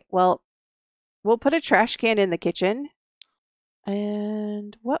 All right, well, we'll put a trash can in the kitchen.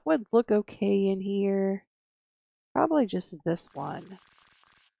 And what would look okay in here? Probably just this one.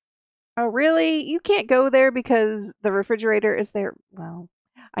 Oh, really? You can't go there because the refrigerator is there? Well,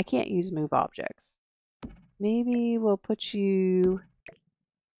 I can't use move objects. Maybe we'll put you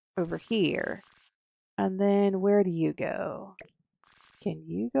over here. And then where do you go? Can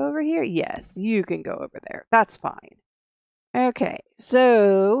you go over here? Yes, you can go over there. That's fine. Okay,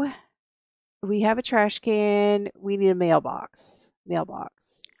 so we have a trash can. We need a mailbox.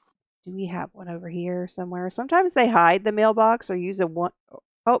 Mailbox. Do we have one over here somewhere? Sometimes they hide the mailbox or use a one.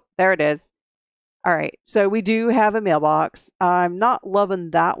 Oh, there it is. All right, so we do have a mailbox. I'm not loving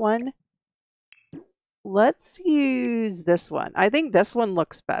that one. Let's use this one. I think this one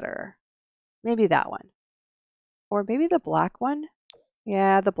looks better. Maybe that one. Or maybe the black one.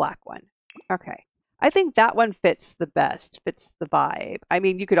 Yeah, the black one. Okay. I think that one fits the best, fits the vibe. I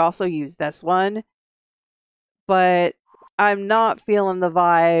mean, you could also use this one, but I'm not feeling the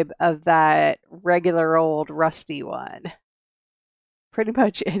vibe of that regular old rusty one. Pretty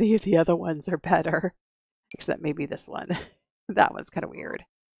much any of the other ones are better, except maybe this one. That one's kind of weird.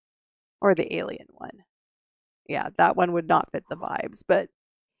 Or the alien one. Yeah, that one would not fit the vibes, but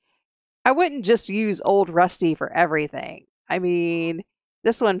I wouldn't just use old Rusty for everything. I mean,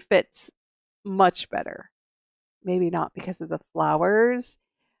 this one fits much better. Maybe not because of the flowers,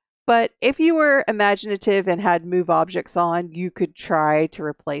 but if you were imaginative and had move objects on, you could try to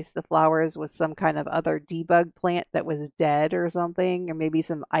replace the flowers with some kind of other debug plant that was dead or something, or maybe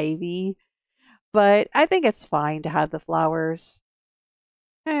some ivy. But I think it's fine to have the flowers.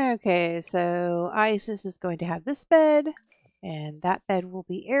 Okay, so Isis is going to have this bed, and that bed will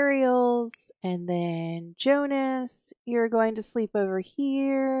be Ariel's, and then Jonas, you're going to sleep over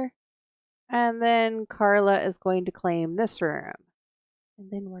here, and then Karla is going to claim this room. And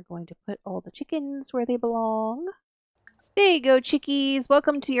then we're going to put all the chickens where they belong. There you go, chickies.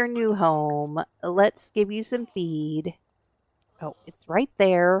 Welcome to your new home. Let's give you some feed. Oh, it's right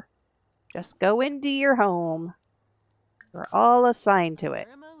there. Just go into your home. We're all assigned to it.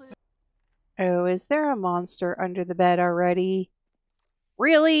 Oh, is there a monster under the bed already?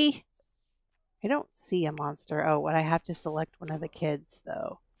 Really? I don't see a monster. Oh, and I have to select one of the kids,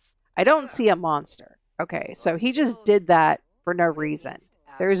 though. I don't see a monster. Okay, so he just did that for no reason.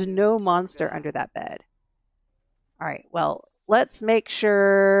 There is no monster under that bed. All right, well, let's make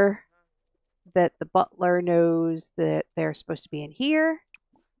sure that the butler knows that they're supposed to be in here.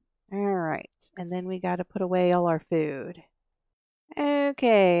 All right, and then we got to put away all our food.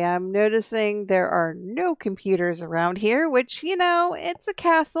 Okay, I'm noticing there are no computers around here, which, you know, it's a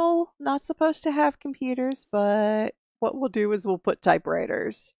castle. Not supposed to have computers, but what we'll do is we'll put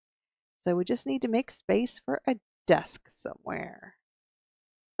typewriters. So we just need to make space for a desk somewhere.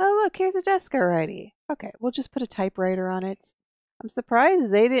 Oh, look, here's a desk already. Okay, we'll just put a typewriter on it. I'm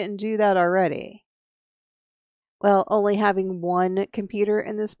surprised they didn't do that already. Well, only having one computer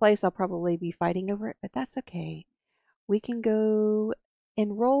in this place, I'll probably be fighting over it, but that's okay. We can go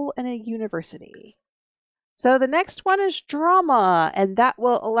enroll in a university. So the next one is drama, and that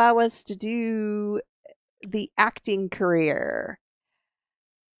will allow us to do the acting career.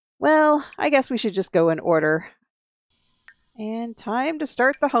 Well, I guess we should just go in order. And time to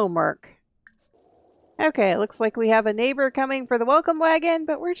start the homework. Okay, it looks like we have a neighbor coming for the welcome wagon,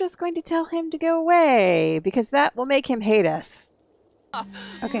 but we're just going to tell him to go away, because that will make him hate us.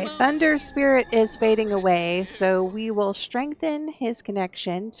 Okay, Thunder Spirit is fading away, so we will strengthen his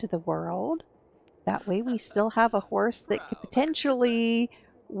connection to the world. That way we still have a horse that could potentially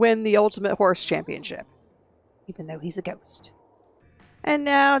win the Ultimate Horse Championship, even though he's a ghost. And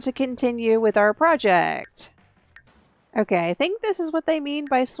now to continue with our project. Okay, I think this is what they mean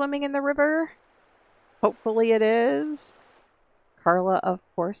by swimming in the river. Hopefully it is. Karla, of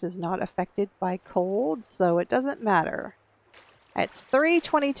course, is not affected by cold, so it doesn't matter. It's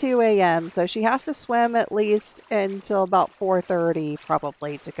 3:22 a.m., so she has to swim at least until about 4:30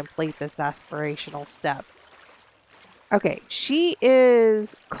 probably to complete this aspirational step. Okay, she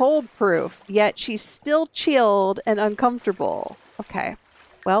is cold-proof, yet she's still chilled and uncomfortable. Okay,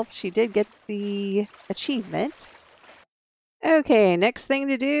 well, she did get the achievement. Okay, next thing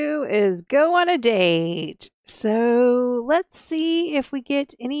to do is go on a date. So let's see if we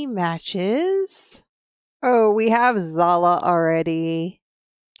get any matches. Oh, we have Zala already.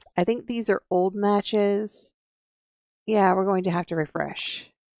 I think these are old matches. Yeah, we're going to have to refresh.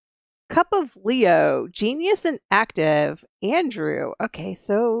 Cup of Leo, Genius and Active, Andrew. Okay,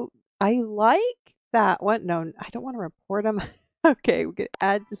 so I like that one. No, I don't want to report them. Okay, we can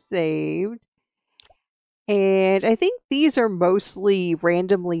add to saved. And I think these are mostly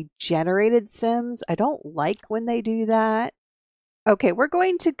randomly generated sims. I don't like when they do that. Okay, we're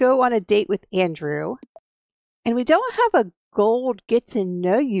going to go on a date with Andrew. And we don't have a gold get to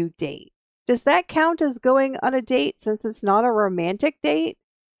know you date. Does that count as going on a date since it's not a romantic date?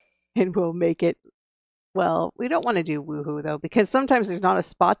 And we'll make it, well, we don't want to do woohoo though, because sometimes there's not a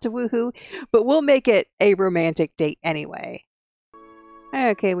spot to woohoo, but we'll make it a romantic date anyway.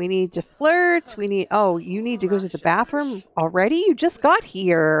 Okay, we need to flirt. We need, oh, you need to go to the bathroom already? You just got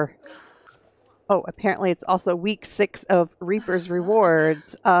here. Oh, apparently it's also week 6 of Reaper's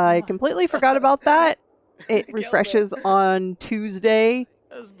Rewards. I completely forgot about that. It refreshes on Tuesday.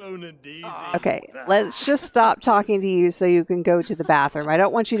 Okay, let's just stop talking to you so you can go to the bathroom. I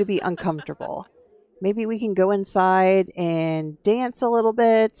don't want you to be uncomfortable. Maybe we can go inside and dance a little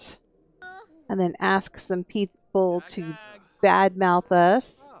bit and then ask some people to badmouth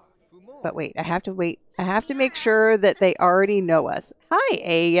us. But wait, I have to make sure that they already know us. Hi,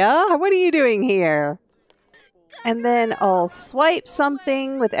 Aya. What are you doing here? And then I'll swipe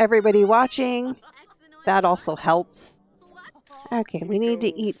something with everybody watching. That also helps. Okay, we need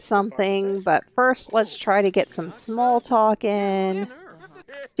to eat something, but first let's try to get some small talk in.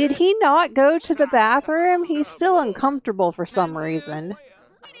 Did he not go to the bathroom? He's still uncomfortable for some reason.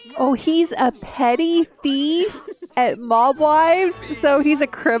 Oh, he's a petty thief at Mob Wives? So he's a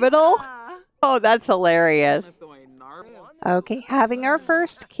criminal? Oh, that's hilarious. Okay, having our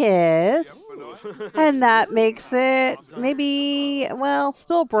first kiss. And that makes it maybe, well,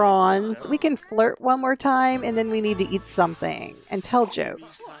 still bronze. We can flirt one more time and then we need to eat something and tell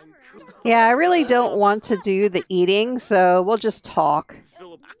jokes. Yeah, I really don't want to do the eating, so we'll just talk.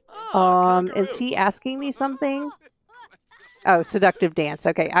 Is he asking me something? Oh, seductive dance.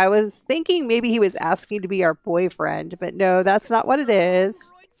 Okay, I was thinking maybe he was asking to be our boyfriend, but no, that's not what it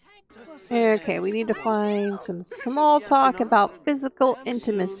is. Okay, we need to find some small talk about physical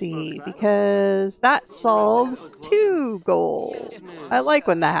intimacy because that solves 2 goals. I like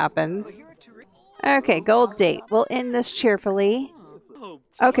when that happens. Okay, gold date. We'll end this cheerfully.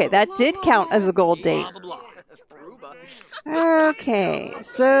 Okay, that did count as a gold date. Okay,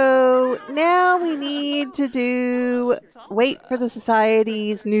 so now we need to wait for the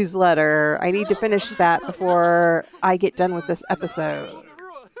Society's newsletter. I need to finish that before I get done with this episode.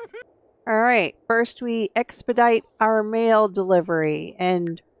 Alright, first we expedite our mail delivery.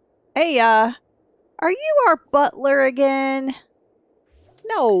 And, hey, are you our butler again?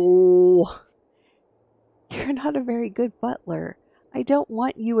 No. You're not a very good butler. I don't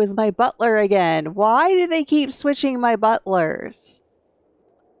want you as my butler again. Why do they keep switching my butlers?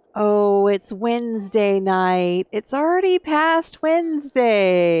 Oh, it's Wednesday night. It's already past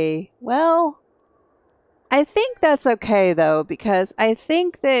Wednesday. Well, I think that's okay though, because I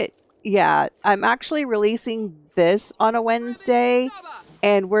think that, yeah, I'm actually releasing this on a Wednesday,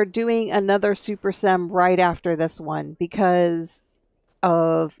 and we're doing another Super Sem right after this one because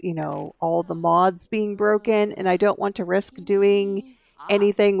of, you know, all the mods being broken, and I don't want to risk doing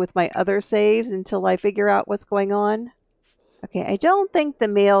anything with my other saves until I figure out what's going on. Okay, I don't think the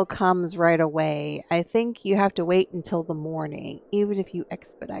mail comes right away. I think you have to wait until the morning, even if you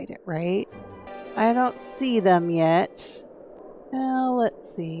expedite it, right? I don't see them yet. Well,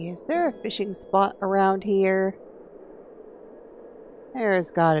 let's see. Is there a fishing spot around here? There's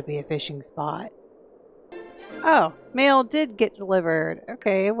gotta be a fishing spot. Oh, mail did get delivered.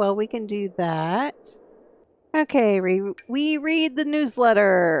 Okay, well, we can do that. Okay, we read the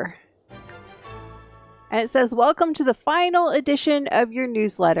newsletter. And it says, welcome to the final edition of your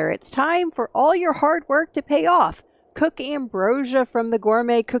newsletter. It's time for all your hard work to pay off. Cook ambrosia from the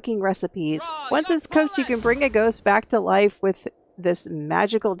gourmet cooking recipes. Once it's cooked, you can bring a ghost back to life with this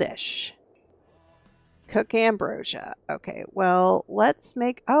magical dish. Cook ambrosia. Okay, well, let's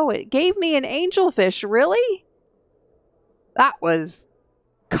make... Oh, it gave me an angelfish. Really? That was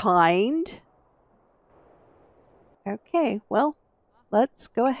kind. Okay, well, let's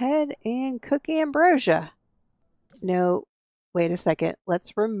go ahead and cook ambrosia. No, wait a second.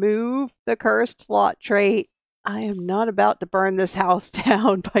 Let's remove the cursed lot trait. I am not about to burn this house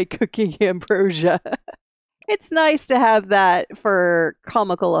down by cooking ambrosia. It's nice to have that for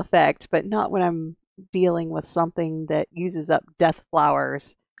comical effect, but not when I'm dealing with something that uses up death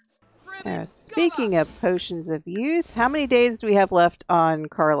flowers. Speaking of potions of youth, how many days do we have left on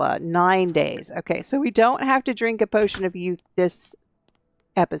Karla? 9 days. Okay, so we don't have to drink a potion of youth this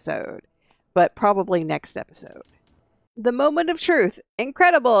episode, but probably next episode. The moment of truth.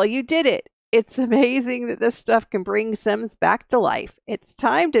 Incredible, you did it. It's amazing that this stuff can bring Sims back to life. It's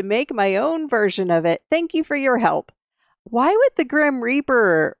time to make my own version of it. Thank you for your help. Why would the Grim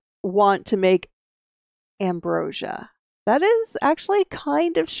Reaper want to make ambrosia? That is actually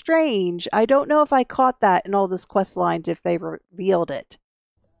kind of strange. I don't know if I caught that in all this quest lines if they revealed it.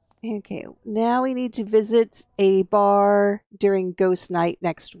 Okay, now we need to visit a bar during Ghost Night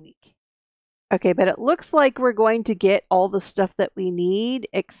next week. Okay, but it looks like we're going to get all the stuff that we need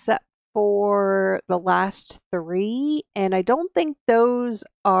except for the last 3, and I don't think those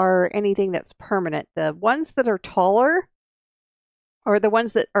are anything that's permanent. The ones that are taller are the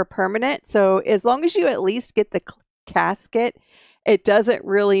ones that are permanent, so as long as you at least get the casket, it doesn't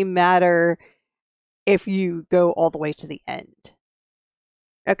really matter if you go all the way to the end.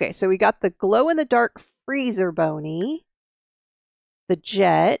 Okay, so we got the glow-in-the-dark freezer bony, the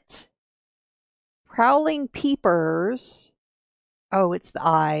jet, prowling peepers. Oh, it's the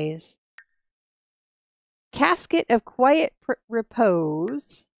eyes. Casket of quiet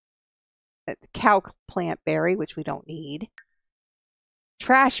repose, cow plant berry, which we don't need.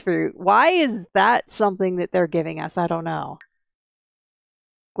 Trash fruit. Why is that something that they're giving us? I don't know.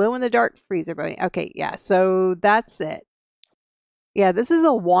 Glow-in-the-dark freezer bony. Okay, yeah, so that's it. Yeah, this is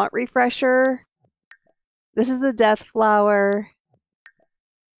a want refresher. This is the death flower.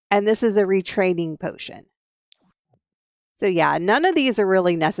 And this is a retraining potion. So yeah, none of these are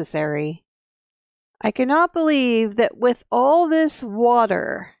really necessary. I cannot believe that with all this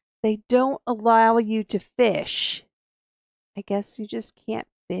water, they don't allow you to fish. I guess you just can't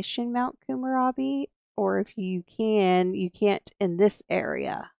fish in Mount Kumarabi, or if you can, you can't in this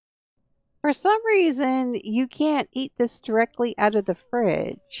area. For some reason, you can't eat this directly out of the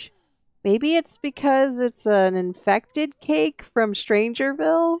fridge. Maybe it's because it's an infected cake from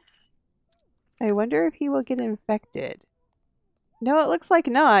Strangerville? I wonder if he will get infected. No, it looks like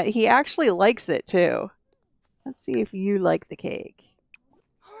not. He actually likes it too. Let's see if you like the cake.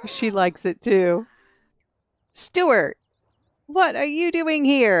 She likes it too. Stuart, what are you doing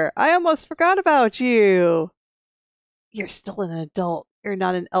here? I almost forgot about you. You're still an adult. You're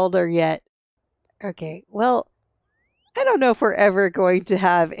not an elder yet. Okay, well, I don't know if we're ever going to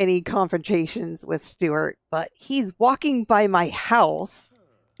have any confrontations with Stuart, but he's walking by my house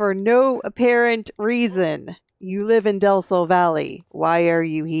for no apparent reason. You live in Del Sol Valley. Why are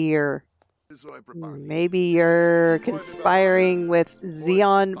you here? Maybe you're conspiring with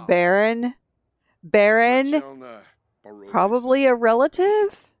Xeon Baron? Baron? Probably a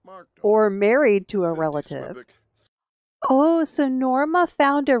relative? Or married to a relative? Oh, so Norma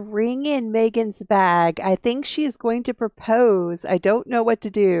found a ring in Megan's bag. I think she's going to propose. I don't know what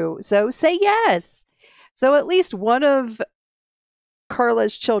to do. So say yes. So at least one of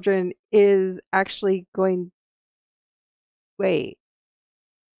Karla's children is actually going... Wait.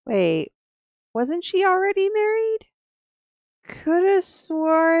 Wasn't she already married? Could have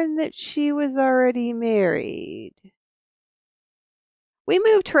sworn that she was already married. We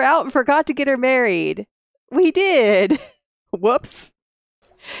moved her out and forgot to get her married. We did. Whoops.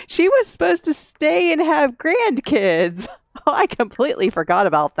 She was supposed to stay and have grandkids. Oh, I completely forgot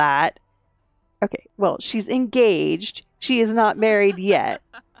about that. Okay, well, she's engaged. She is not married yet.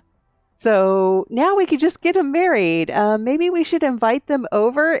 So now we could just get them married. Maybe we should invite them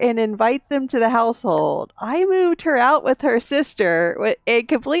over and invite them to the household. I moved her out with her sister and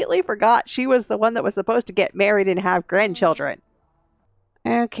completely forgot she was the one that was supposed to get married and have grandchildren.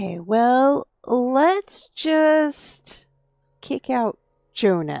 Okay, well, let's just kick out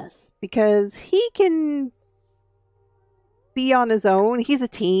Jonas because he can be on his own. He's a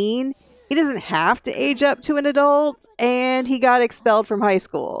teen. He doesn't have to age up to an adult, and he got expelled from high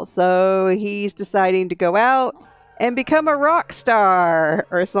school. So he's deciding to go out and become a rock star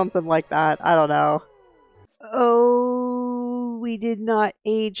or something like that. I don't know. Oh, we did not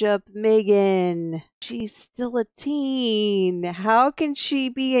age up Megan. She's still a teen. How can she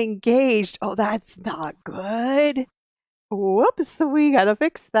be engaged? Oh, that's not good. Whoops, we gotta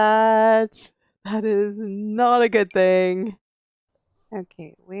fix that. That is not a good thing.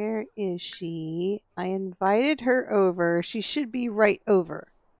 Okay, where is she? I invited her over. She should be right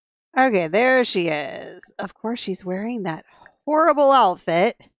over. Okay, there she is. Of course, she's wearing that horrible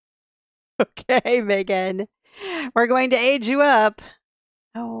outfit. Okay, Megan. We're going to age you up.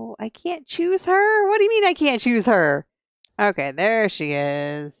 Oh, I can't choose her? What do you mean I can't choose her? Okay, there she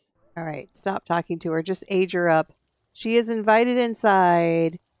is. All right, stop talking to her. Just age her up. She is invited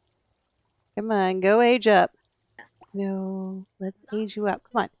inside. Come on, go age up. No, let's age you up.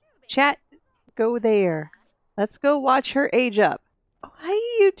 Come on. Chat, go there. Let's go watch her age up. Why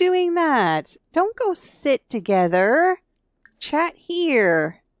are you doing that? Don't go sit together. Chat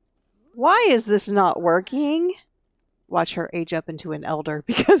here. Why is this not working? Watch her age up into an elder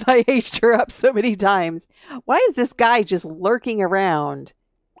because I aged her up so many times. Why is this guy just lurking around?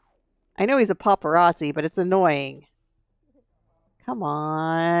 I know he's a paparazzi, but it's annoying. Come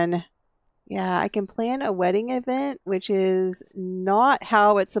on. Yeah, I can plan a wedding event, which is not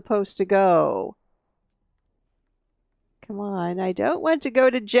how it's supposed to go. Come on, I don't want to go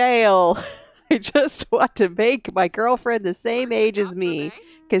to jail. I just want to make my girlfriend the same age as me,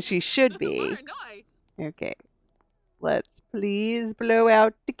 because she should be. Okay, let's please blow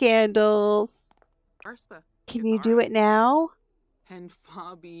out the candles. Can you do it now? I'm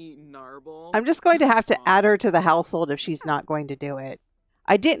just going to have to add her to the household if she's not going to do it.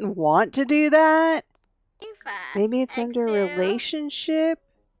 I didn't want to do that. Maybe it's under relationship.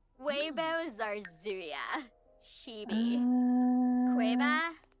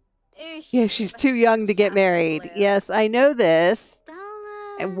 Yeah, she's too young to get married. Yes, I know this.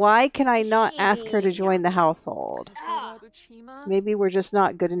 And why can I not ask her to join the household? Maybe we're just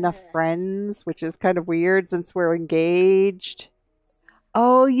not good enough friends, which is kind of weird since we're engaged.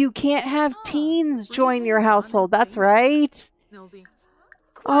 Oh, you can't have teens join your household. That's right.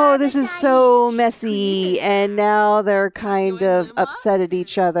 Oh, this is so messy, and now they're kind of upset at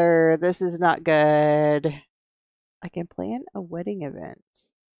each other. This is not good. I can plan a wedding event.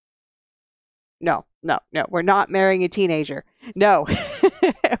 No, No, no, we're not marrying a teenager. No.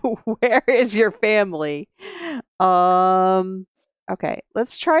 Where is your family? Okay,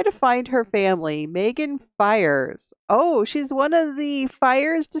 let's try to find her family. Megan Fires. Oh, she's one of the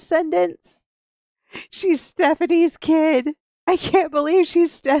Fires descendants. She's Stephanie's kid. I can't believe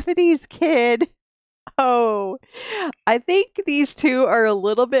she's Stephanie's kid. Oh, I think these two are a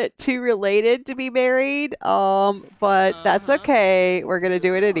little bit too related to be married. But that's okay. We're gonna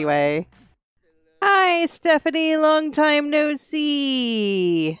do it anyway. Hi, Stephanie. Long time no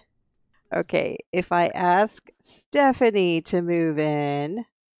see. Okay, if I ask Stephanie to move in,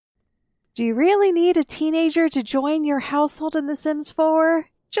 do you really need a teenager to join your household in The Sims 4?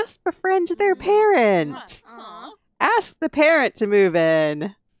 Just befriend their parent. Ask the parent to move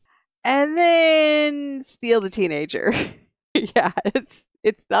in. And then steal the teenager. Yeah,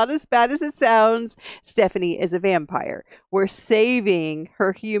 it's not as bad as it sounds. Stephanie is a vampire. We're saving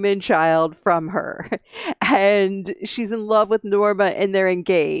her human child from her. And she's in love with Norma and they're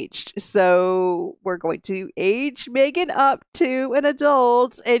engaged. So we're going to age Megan up to an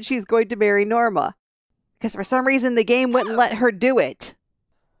adult and she's going to marry Norma. Because for some reason the game wouldn't let her do it.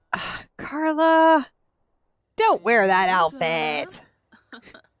 Karla, don't wear that outfit.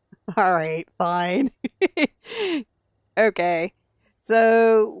 All right, fine. Okay.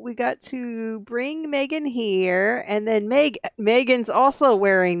 So we got to bring Megan here, and then Megan's also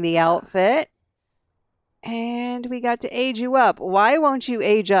wearing the outfit. And we got to age you up. Why won't you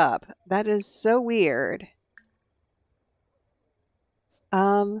age up? That is so weird.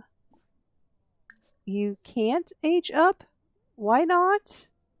 You can't age up? Why not?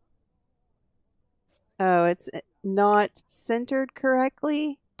 Oh, it's not centered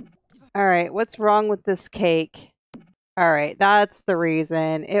correctly? Alright, what's wrong with this cake? Alright, that's the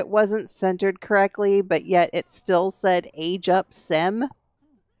reason. It wasn't centered correctly, but yet it still said age up sim.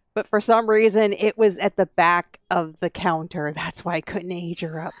 But for some reason, it was at the back of the counter. That's why I couldn't age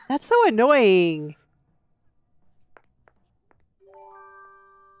her up. That's so annoying.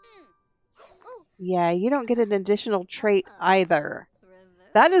 Yeah, you don't get an additional trait either.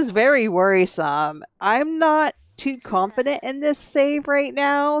 That is very worrisome. I'm not too confident in this save right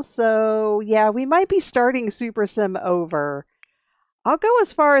now, so yeah, we might be starting Super Sim over. I'll go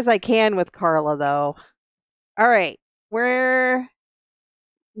as far as I can with Karla, though. Alright, we're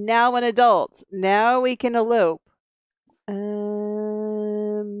now an adult. Now we can elope. Maybe,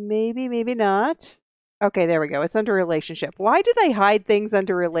 maybe not. Okay, there we go. It's under relationship. Why do they hide things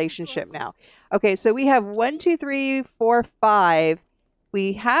under relationship now? Okay, so we have 1, 2, 3, 4, 5.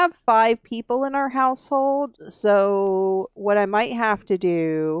 We have 5 people in our household, so what I might have to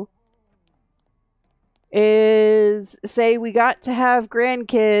do is say we got to have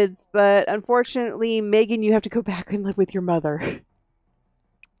grandkids, but unfortunately, Megan, you have to go back and live with your mother.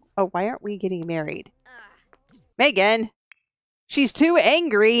 Oh, why aren't we getting married? Megan! She's too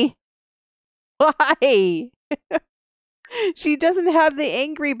angry! Why? She doesn't have the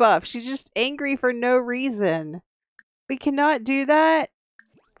angry buff. She's just angry for no reason. We cannot do that?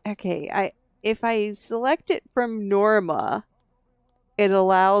 Okay, if I select it from Norma, it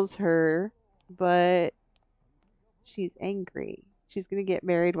allows her, but she's angry. She's going to get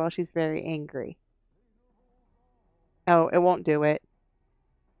married while she's very angry. Oh, it won't do it.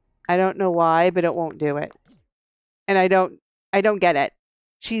 I don't know why, but it won't do it. And I don't get it.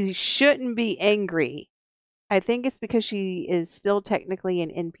 She shouldn't be angry. I think it's because she is still technically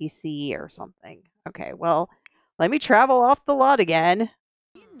an NPC or something. Okay, well, let me travel off the lot again.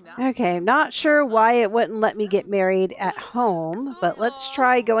 Okay, I'm not sure why it wouldn't let me get married at home, but let's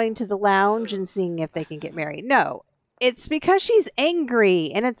try going to the lounge and seeing if they can get married. No, it's because she's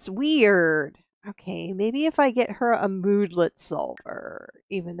angry and it's weird. Okay, maybe if I get her a moodlet solver,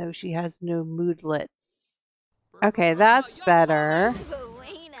 even though she has no moodlets. Okay, that's better.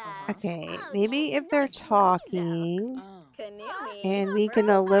 Okay, maybe if they're talking, and we can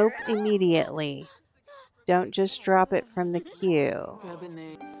elope immediately. Don't just drop it from the queue.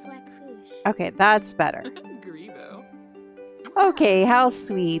 Okay, that's better. Okay, how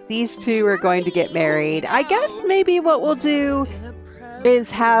sweet. These two are going to get married. I guess maybe what we'll do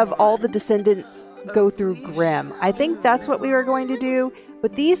is have all the descendants go through Grimm. I think that's what we were going to do,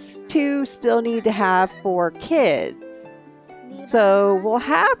 but these two still need to have 4 kids. So we'll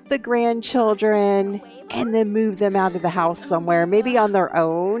have the grandchildren and then move them out of the house somewhere, maybe on their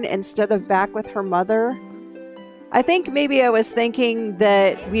own instead of back with her mother. I think maybe I was thinking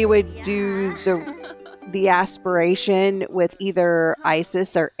that we would do the aspiration with either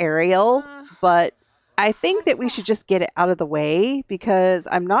Isis or Ariel, but I think that we should just get it out of the way because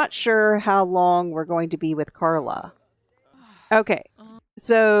I'm not sure how long we're going to be with Karla. Okay,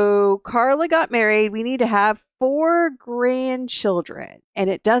 So Karla got married. We need to have 4 grandchildren. And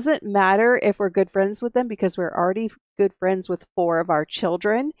it doesn't matter if we're good friends with them because we're already good friends with 4 of our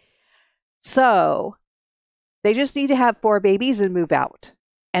children. So they just need to have 4 babies and move out.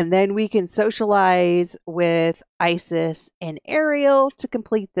 And then we can socialize with Isis and Ariel to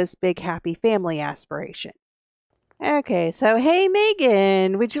complete this big happy family aspiration. Okay, so hey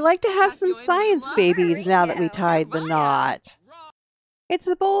Megan, would you like to have some science babies now that we tied the knot? It's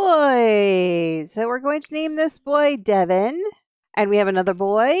a boy. So we're going to name this boy Devin. And we have another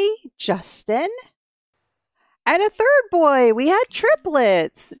boy, Justin. And a third boy. We had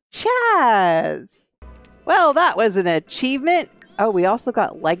triplets, Chaz. Well, that was an achievement. Oh, we also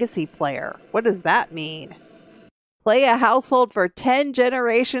got legacy player. What does that mean? Play a household for 10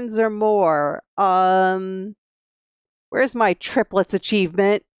 generations or more. Where's my triplets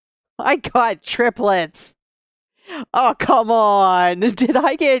achievement? I got triplets. Oh, come on. Did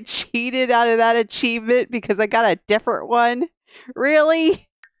I get cheated out of that achievement because I got a different one? Really?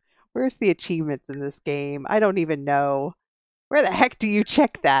 Where's the achievements in this game? I don't even know. Where the heck do you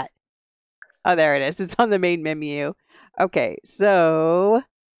check that? Oh, there it is. It's on the main menu. Okay, so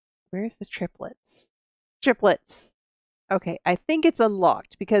where's the triplets? Triplets. Okay, I think it's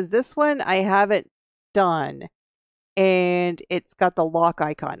unlocked because this one I haven't done. And it's got the lock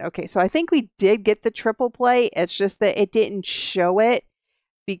icon. Okay, so I think we did get the triple play. It's just that it didn't show it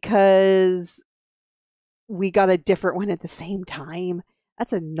because we got a different one at the same time.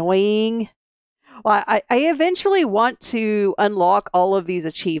 That's annoying. Well, I eventually want to unlock all of these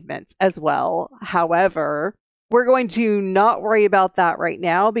achievements as well. However, we're going to not worry about that right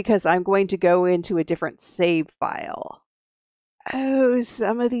now because I'm going to go into a different save file. Oh,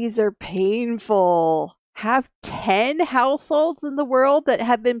 some of these are painful. Have 10 households in the world that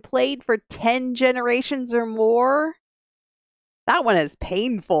have been played for 10 generations or more? That one is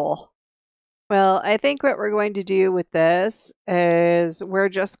painful. Well, I think what we're going to do with this is we're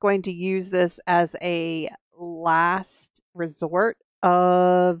just going to use this as a last resort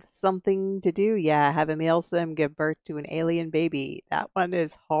of something to do. Yeah, have a male sim give birth to an alien baby. That one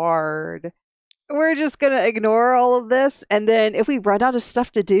is hard. We're just going to ignore all of this, and then if we run out of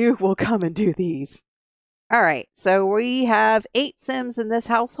stuff to do, we'll come and do these. All right, so we have 8 Sims in this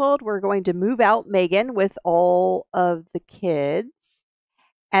household. We're going to move out Megan with all of the kids.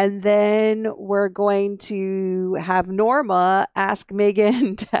 And then we're going to have Norma ask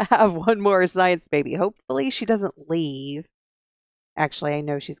Megan to have one more science baby. Hopefully she doesn't leave. Actually, I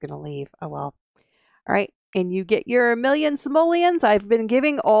know she's going to leave. Oh, well. All right, and you get your 1,000,000 simoleons. I've been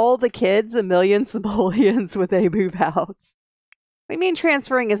giving all the kids 1,000,000 simoleons when they move out. What do you mean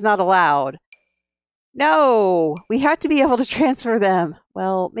transferring is not allowed? No, we have to be able to transfer them.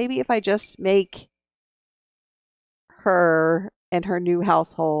 Well, maybe if I just make her and her new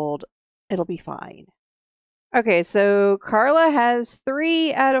household, it'll be fine. Okay, so Karla has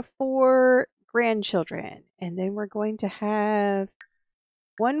 3 out of 4 grandchildren. And then we're going to have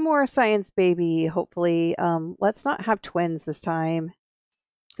one more science baby, hopefully. Let's not have twins this time.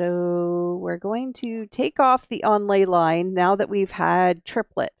 So we're going to take off the onlay line now that we've had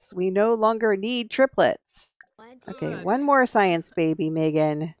triplets. We no longer need triplets. Okay, one more science baby,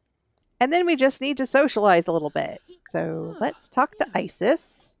 Megan. And then we just need to socialize a little bit. So let's talk to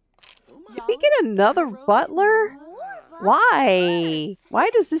Isis. Did we get another butler? Why? Why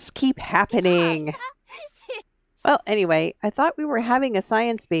does this keep happening? Well, anyway, I thought we were having a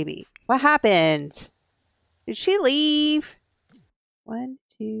science baby. What happened? Did she leave? 1,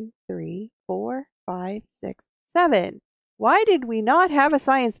 2, 3, 4, 5, 6, 7. Why did we not have a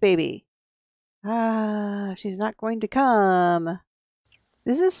science baby? Ah, she's not going to come.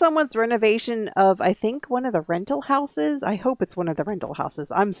 This is someone's renovation of, I think, one of the rental houses. I hope it's one of the rental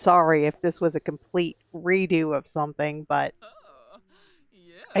houses. I'm sorry if this was a complete redo of something, but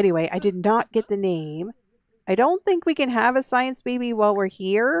anyway, I did not get the name. I don't think we can have a science baby while we're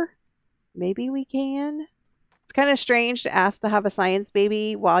here. Maybe we can. It's kind of strange to ask to have a science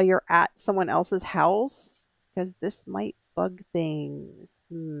baby while you're at someone else's house, because this might bug things.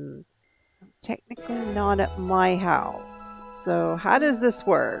 Technically not at my house. So how does this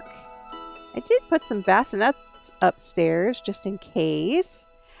work? I did put some bassinets upstairs just in case.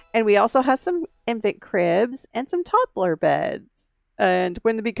 And we also have some infant cribs and some toddler beds. And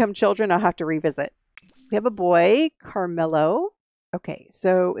when they become children, I'll have to revisit. We have a boy, Carmelo. Okay,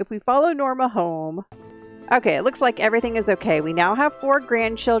 so if we follow Norma home... Okay, it looks like everything is okay. We now have 4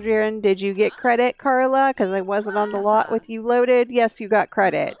 grandchildren. Did you get credit, Karla? Because I wasn't on the lot with you loaded. Yes, you got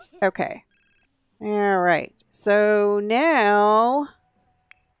credit. Okay. All right. So now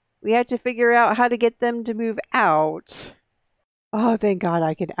we have to figure out how to get them to move out. Oh, thank God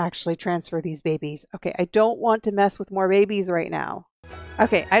I can actually transfer these babies. Okay, I don't want to mess with more babies right now.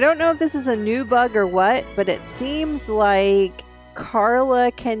 Okay, I don't know if this is a new bug or what, but it seems like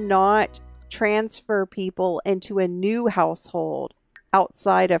Karla cannot transfer people into a new household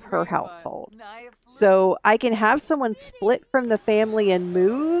outside of her household. So I can have someone split from the family and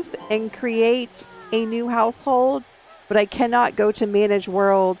move and create a new household, but I cannot go to Manage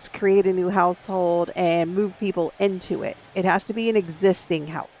Worlds, create a new household, and move people into it. It has to be an existing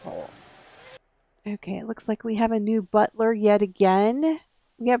household. Okay, it looks like we have a new butler yet again.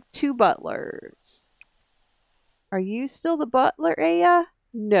 We have 2 butlers. Are you still the butler, Aya?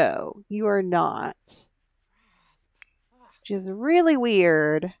 No, you are not. Which is really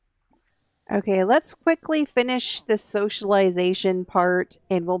weird. Okay, let's quickly finish the socialization part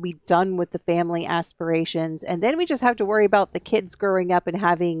and we'll be done with the family aspirations. And then we just have to worry about the kids growing up and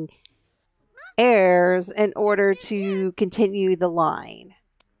having heirs in order to continue the line.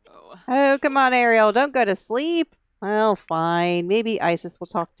 Oh, come on, Ariel. Don't go to sleep. Well, fine. Maybe Isis will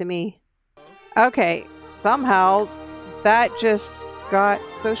talk to me. Okay, somehow that just got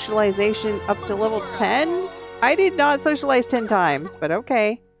socialization up to level 10. I did not socialize 10 times, but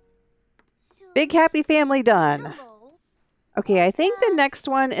okay. Big happy family done. Okay, I think the next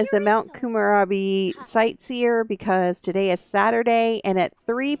one is the Mount Kumarabi Sightseer because today is Saturday and at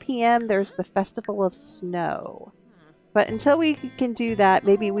 3 p.m. there's the Festival of Snow. But until we can do that,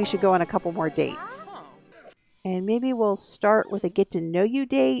 maybe we should go on a couple more dates. And maybe we'll start with a get to know you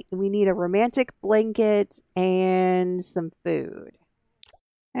date. We need a romantic blanket and some food.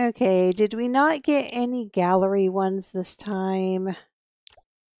 Okay, did we not get any gallery ones this time?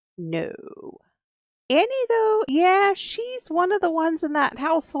 No. Annie, though, yeah, she's one of the ones in that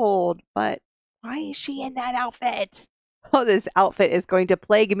household, but why is she in that outfit? Oh, this outfit is going to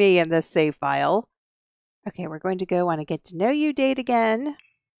plague me in this save file. Okay, we're going to go on a get to know you date again.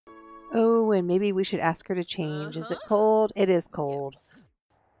 Oh, and maybe we should ask her to change. Is it cold? It is cold.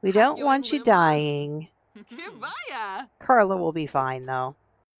 We don't want you dying. Karla will be fine, though.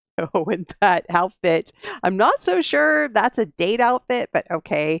 Oh, and that outfit. I'm not so sure that's a date outfit, but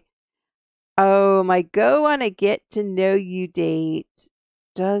okay. Oh, my go on a get to know you date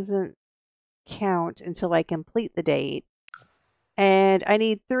doesn't count until I complete the date. And I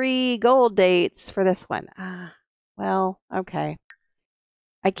need 3 gold dates for this one. Well, okay.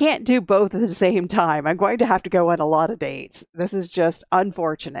 I can't do both at the same time. I'm going to have to go on a lot of dates. This is just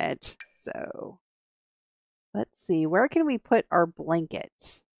unfortunate. So, let's see. Where can we put our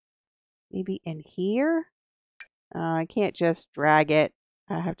blanket? Maybe in here? I can't just drag it.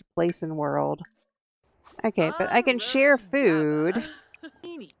 I have to place in world. Okay, but I can share food.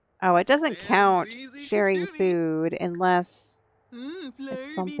 Oh, it doesn't count sharing food unless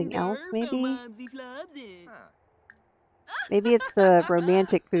it's something else, maybe? Maybe it's the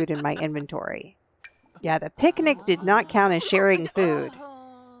romantic food in my inventory. Yeah, the picnic did not count as sharing food.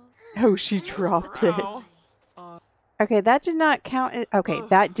 Oh, she dropped it. Okay, that did not count. Okay,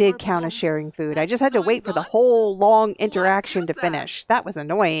 that did count as sharing food. I just had to wait for the whole long interaction to finish. That was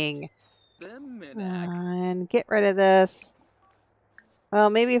annoying. And get rid of this. Well,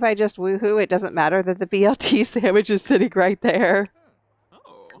 maybe if I just woohoo, it doesn't matter that the BLT sandwich is sitting right there.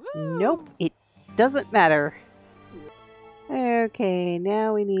 Nope, it doesn't matter. Okay,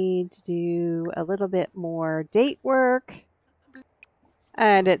 now we need to do a little bit more date work.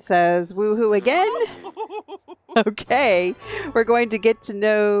 And it says woohoo again. Okay, we're going to get to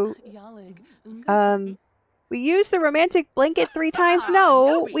know... we used the romantic blanket 3 times?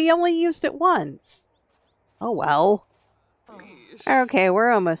 No, we only used it once. Oh well. Okay,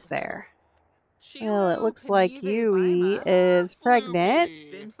 we're almost there. Well, it looks like Yui is pregnant.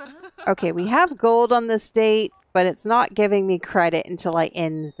 Okay, we have gold on this date, but it's not giving me credit until I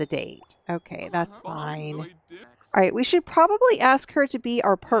end the date. Okay, that's fine. Alright, we should probably ask her to be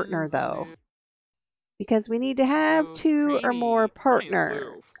our partner, though. Because we need to have 2 or more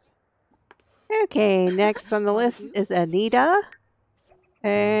partners. Okay, next on the list is Anita.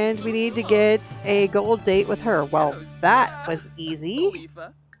 And we need to get a gold date with her. Well, that was easy.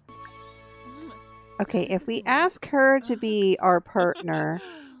 Okay, if we ask her to be our partner,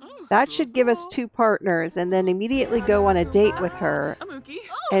 that should give us 2 partners and then immediately go on a date with her.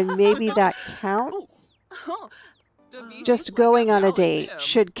 And maybe that counts? Just going on a date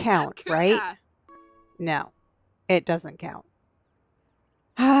should count, right? No, it doesn't count.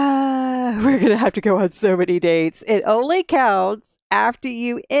 We're going to have to go on so many dates. It only counts after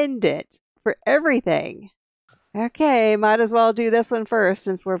you end it for everything. Okay, might as well do this one first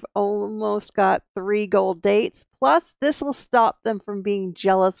since we've almost got 3 gold dates. Plus, this will stop them from being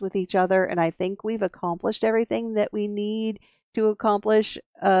jealous with each other. And I think we've accomplished everything that we need to accomplish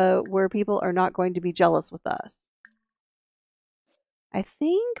where people are not going to be jealous with us. I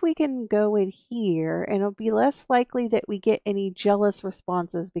think we can go in here and it'll be less likely that we get any jealous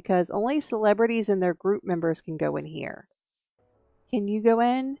responses because only celebrities and their group members can go in here. Can you go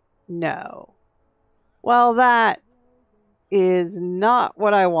in? No. Well, that is not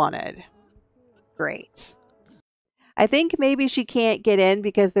what I wanted. Great. I think maybe she can't get in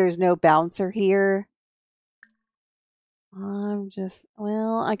because there's no bouncer here.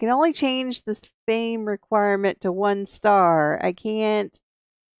 Well, I can only change this fame requirement to 1 star. I can't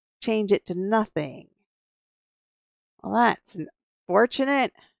change it to nothing. Well, that's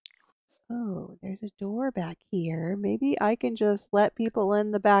unfortunate. Oh, there's a door back here. Maybe I can just let people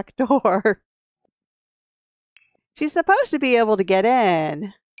in the back door. She's supposed to be able to get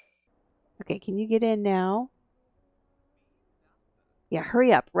in. Okay, can you get in now? Yeah,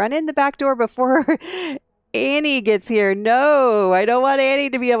 hurry up. Run in the back door before Annie gets here. No, I don't want Annie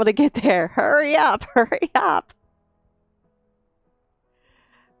to be able to get there. Hurry up. Hurry up.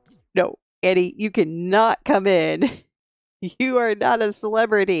 No, Annie, you cannot come in. You are not a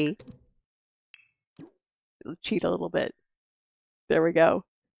celebrity. Cheat a little bit. There we go.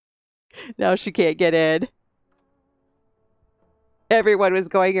 Now she can't get in. Everyone was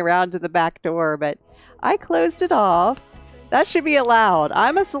going around to the back door, but I closed it off. That should be allowed.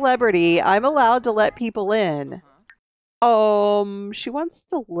 I'm a celebrity. I'm allowed to let people in. She wants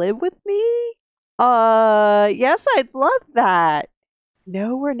to live with me? Yes, I'd love that.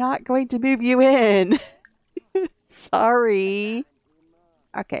 No, we're not going to move you in. Sorry.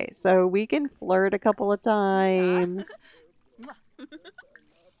 Okay, so we can flirt a couple of times.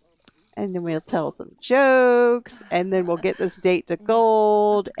 And then we'll tell some jokes. And then we'll get this date to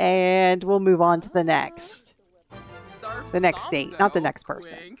gold. And we'll move on to the next. The next date, not the next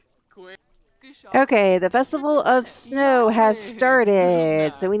person. Okay, the Festival of Snow has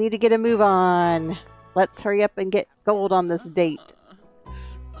started. So we need to get a move on. Let's hurry up and get gold on this date.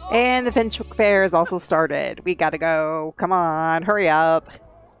 And the Finch Fair has also started. We gotta go. Come on, hurry up.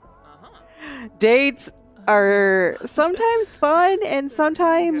 Dates are sometimes fun and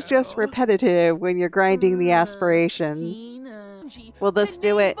sometimes just repetitive when you're grinding the aspirations. Will this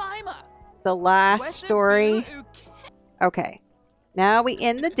do it? The last story. Okay. Now we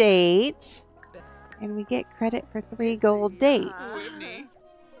end the date. And we get credit for 3 gold dates.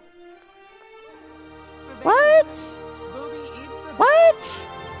 What? What?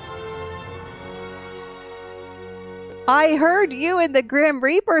 I heard you and the Grim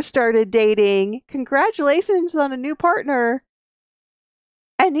Reaper started dating. Congratulations on a new partner.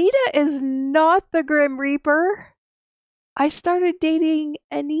 Anita is not the Grim Reaper. I started dating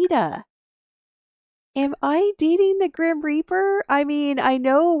Anita. Am I dating the Grim Reaper? I mean, I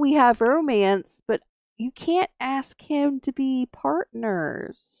know we have romance, but you can't ask him to be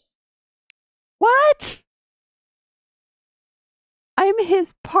partners. What? I'm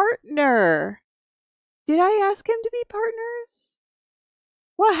his partner. Did I ask him to be partners?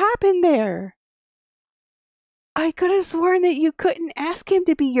 What happened there? I could have sworn that you couldn't ask him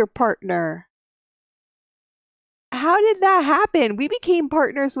to be your partner. How did that happen? We became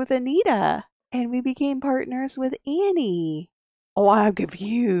partners with Anita. And we became partners with Annie. Oh, I'm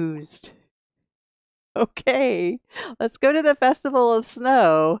confused. Okay, let's go to the Festival of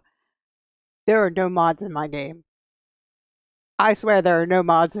Snow. There are no mods in my game. I swear there are no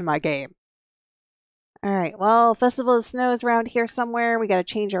mods in my game. Alright, well, Festival of Snow is around here somewhere. We gotta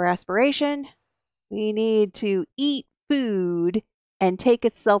change our aspiration. We need to eat food and take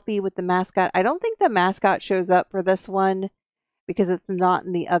a selfie with the mascot. I don't think the mascot shows up for this one because it's not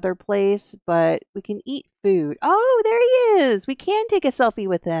in the other place, but we can eat food. Oh, there he is! We can take a selfie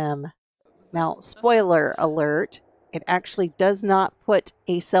with him. Now, spoiler alert, it actually does not put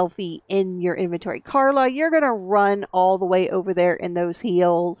a selfie in your inventory. Karla, you're going to run all the way over there in those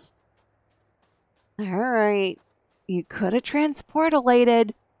heels. All right. You could have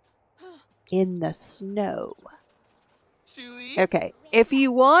transportalated in the snow. Okay. If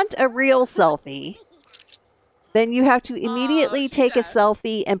you want a real selfie, then you have to immediately take a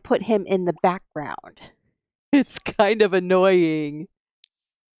selfie and put him in the background. It's kind of annoying.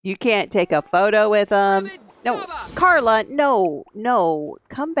 You can't take a photo with him. No, Karla, no.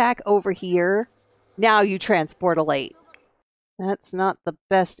 Come back over here. Now you transportalate. That's not the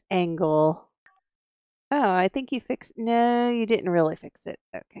best angle. Oh, I think you fixed... No, you didn't really fix it.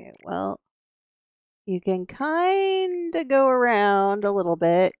 Okay, well, you can kind of go around a little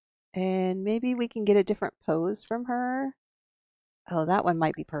bit, and maybe we can get a different pose from her. Oh, that one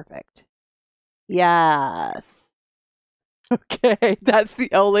might be perfect. Yes. Okay, that's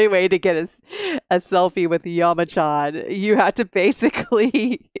the only way to get a selfie with Yama-chan. You have to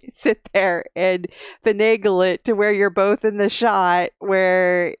basically sit there and finagle it to where you're both in the shot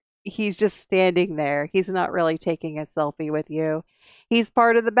where he's just standing there. He's not really taking a selfie with you. He's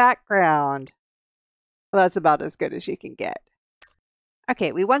part of the background. Well, that's about as good as you can get.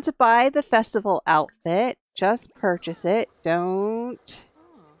 Okay, we want to buy the festival outfit. Just purchase it. Don't.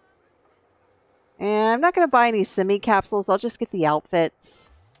 And I'm not going to buy any semi-capsules. I'll just get the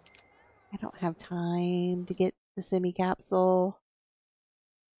outfits. I don't have time to get the semi-capsule.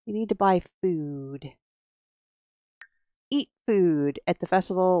 We need to buy food. Eat food at the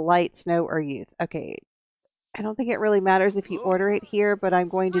festival, light, snow, or youth. Okay. I don't think it really matters if you order it here, but I'm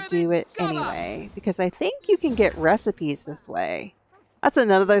going to do it anyway. Because I think you can get recipes this way. That's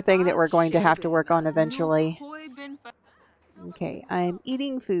another thing that we're going to have to work on eventually. Okay, I'm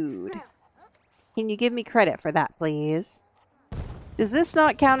eating food. Can you give me credit for that, please? Does this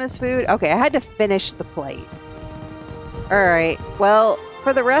not count as food? Okay, I had to finish the plate. Alright, well,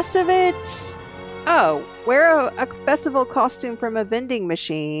 for the rest of it... Oh, wear a festival costume from a vending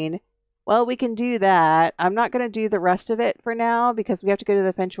machine. Well, we can do that. I'm not going to do the rest of it for now because we have to go to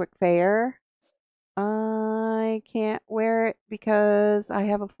the Finchwick Fair. I can't wear it because I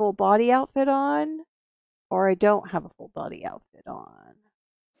have a full body outfit on. Or I don't have a full body outfit on.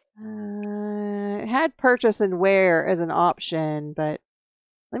 It had purchase and wear as an option, but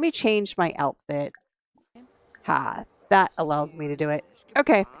let me change my outfit. Ha, that allows me to do it.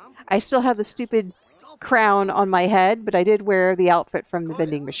 Okay, I still have the stupid crown on my head, but I did wear the outfit from the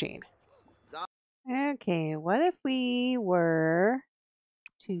vending machine. Okay, what if we were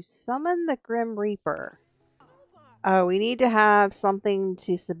to summon the Grim Reaper? Oh, we need to have something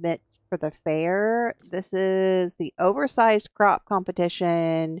to submit for the fair. This is the oversized crop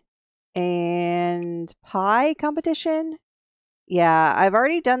competition and pie competition. Yeah, I've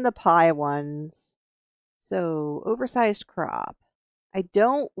already done the pie ones. So, oversized crop. I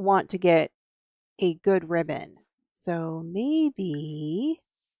don't want to get a good ribbon. So, maybe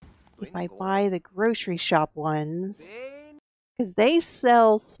if I buy the grocery shop ones, because they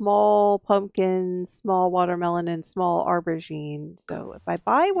sell small pumpkin, small watermelon, and small aubergine. So if I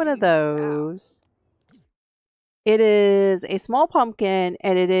buy one of those, it is a small pumpkin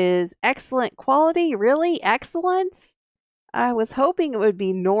and it is excellent quality. Really excellent? I was hoping it would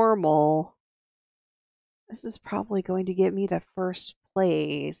be normal. This is probably going to get me the first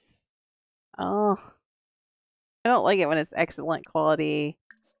place. Oh, I don't like it when it's excellent quality.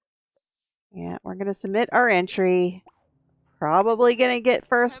 Yeah, we're going to submit our entry. Probably going to get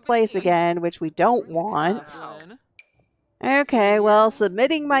first place again, which we don't want. Okay, well,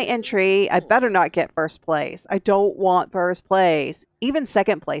 submitting my entry, I better not get first place. I don't want first place. Even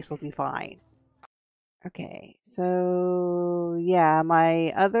second place will be fine. Okay, so yeah,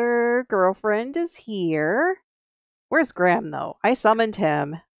 my other girlfriend is here. Where's Graham, though? I summoned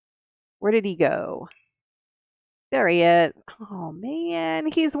him. Where did he go? There he is. Oh,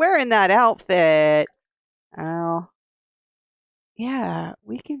 man, he's wearing that outfit. Oh. Yeah,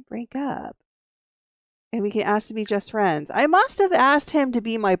 we can break up. And we can ask to be just friends. I must have asked him to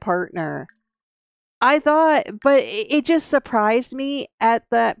be my partner. I thought, but it just surprised me at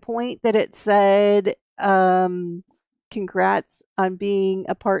that point that it said, congrats on being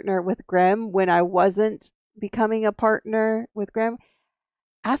a partner with Graham when I wasn't becoming a partner with Graham.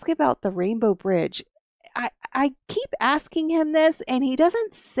 Ask about the Rainbow Bridge. I keep asking him this and he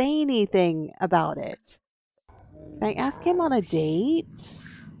doesn't say anything about it. Can I ask him on a date?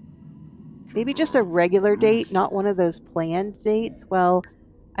 Maybe just a regular date, not one of those planned dates. Well,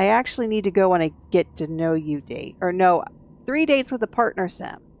 I actually need to go on a get to know you date. Or no, 3 dates with a partner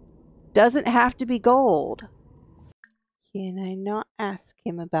sim. Doesn't have to be gold. Can I not ask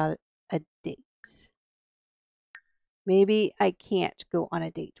him about a date? Maybe I can't go on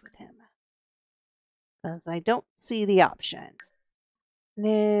a date with him. Because I don't see the option.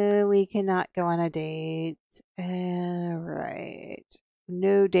 No, we cannot go on a date. Right.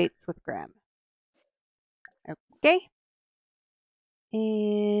 No dates with Graham. Okay.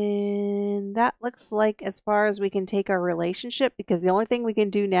 And that looks like as far as we can take our relationship, because the only thing we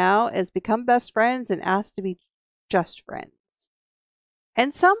can do now is become best friends and ask to be just friends.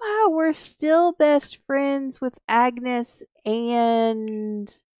 And somehow we're still best friends with Agnes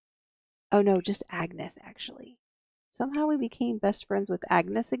and... Oh no, just Agnes actually. Somehow we became best friends with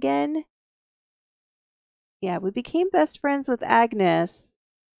Agnes again. Yeah, we became best friends with Agnes,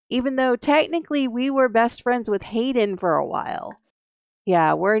 even though technically we were best friends with Hayden for a while.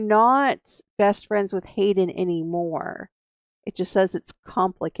 Yeah, we're not best friends with Hayden anymore. It just says it's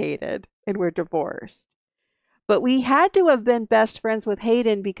complicated and we're divorced. But we had to have been best friends with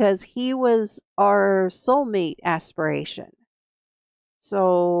Hayden because he was our soulmate aspiration.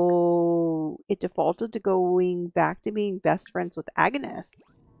 So it defaulted to going back to being best friends with Agnes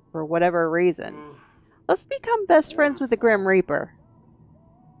for whatever reason. Let's become best friends with the Grim Reaper.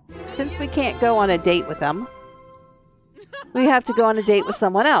 Since we can't go on a date with him, we have to go on a date with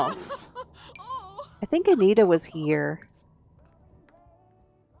someone else. I think Anita was here.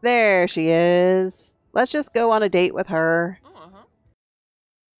 There she is. Let's just go on a date with her.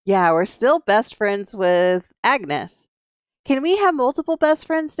 Yeah, we're still best friends with Agnes. Can we have multiple best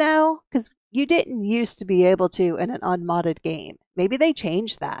friends now? Because you didn't used to be able to in an unmodded game. Maybe they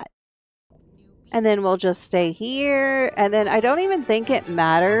changed that. And then we'll just stay here. And then I don't even think it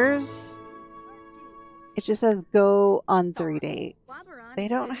matters. It just says go on 3 dates. They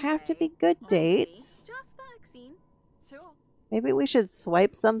don't have to be good dates. Maybe we should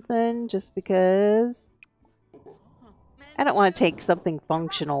swipe something just because. I don't want to take something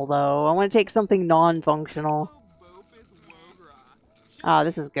functional though. I want to take something non-functional. Oh,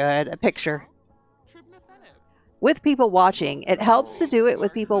 this is good. A picture. With people watching. It helps to do it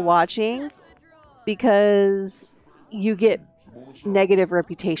with people watching because you get negative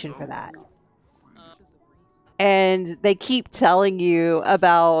reputation for that. And they keep telling you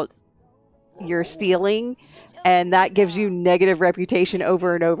about your stealing, and that gives you negative reputation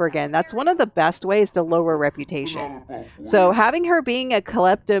over and over again. That's one of the best ways to lower reputation. So having her being a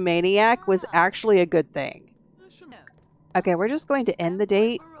kleptomaniac was actually a good thing. Okay, we're just going to end the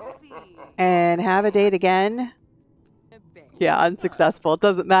date and have a date again. Yeah, unsuccessful. It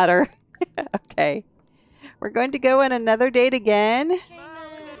doesn't matter. Okay. We're going to go on another date again.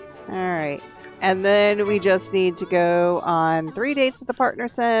 Alright. And then we just need to go on 3 dates with the partner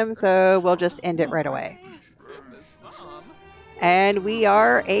sim, so we'll just end it right away. And we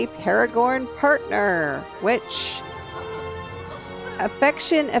are a Paragorn partner, which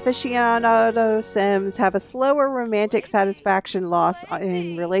affection aficionado sims have a slower romantic satisfaction loss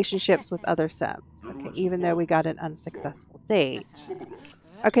in relationships with other sims. Okay, even though we got an unsuccessful date.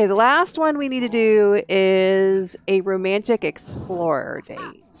 Okay, the last one we need to do is a romantic explorer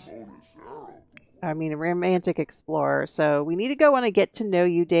date. I mean, a romantic explorer. So we need to go on a get to know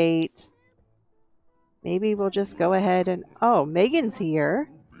you date. Maybe we'll just go ahead and... Oh, Megan's here.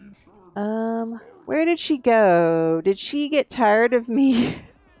 Where did she go? Did she get tired of me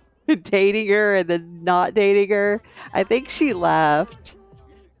dating her and then not dating her? I think she left.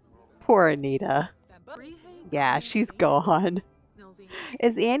 Poor Anita. Yeah, she's gone.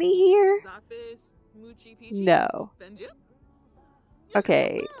 Is Annie here? No.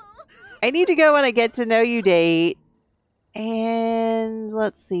 Okay. I need to go on a get to know you date. And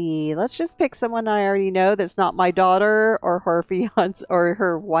let's see. Let's just pick someone I already know that's not my daughter or her fiance or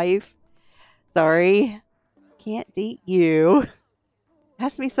her wife. Sorry. Can't date you.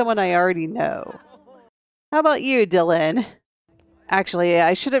 Has to be someone I already know. How about you, Dylan? Actually,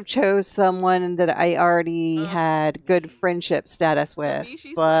 I should have chose someone that I already had good friendship status with.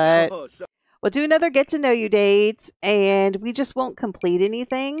 But we'll do another get to know you date and we just won't complete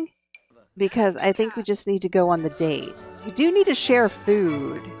anything. Because I think we just need to go on the date. We do need to share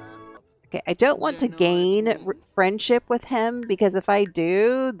food. Okay, I don't want to gain friendship with him because if I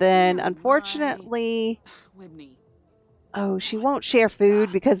do, then unfortunately... Oh, she won't share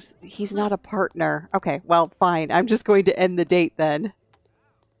food because he's not a partner. Okay, well, fine. I'm just going to end the date then.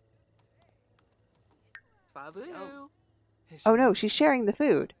 Oh no, she's sharing the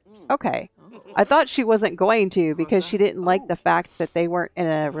food. Okay. I thought she wasn't going to because she didn't like the fact that they weren't in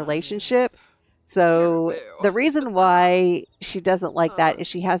a relationship. So the reason why she doesn't like that is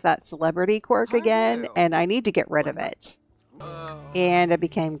she has that celebrity quirk again, and I need to get rid of it. And I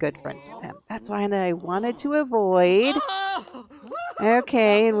became good friends with him. That's why I wanted to avoid.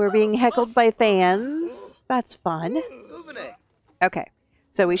 Okay, and we're being heckled by fans. That's fun. Okay,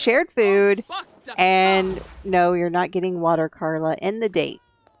 so we shared food, and no, you're not getting water, Karla. End the date.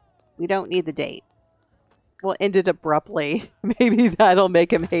 We don't need the date. We'll end it abruptly. Maybe that'll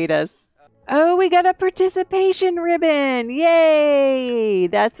make him hate us. Oh, we got a participation ribbon. Yay!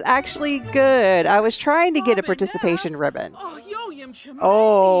 That's actually good. I was trying to get a participation ribbon.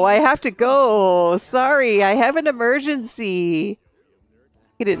 Oh, I have to go. Sorry, I have an emergency.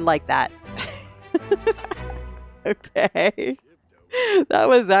 He didn't like that. Okay. That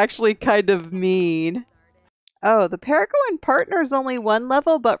was actually kind of mean. Oh, the Paragorn partner is only 1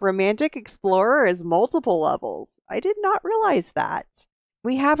 level, but Romantic Explorer is multiple levels. I did not realize that.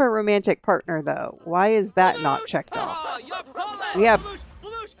 We have a romantic partner, though. Why is that not checked off? We have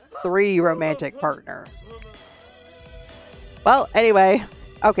 3 romantic partners. Well, anyway.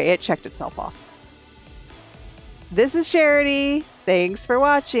 Okay, it checked itself off. This is Charity. Thanks for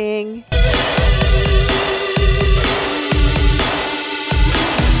watching.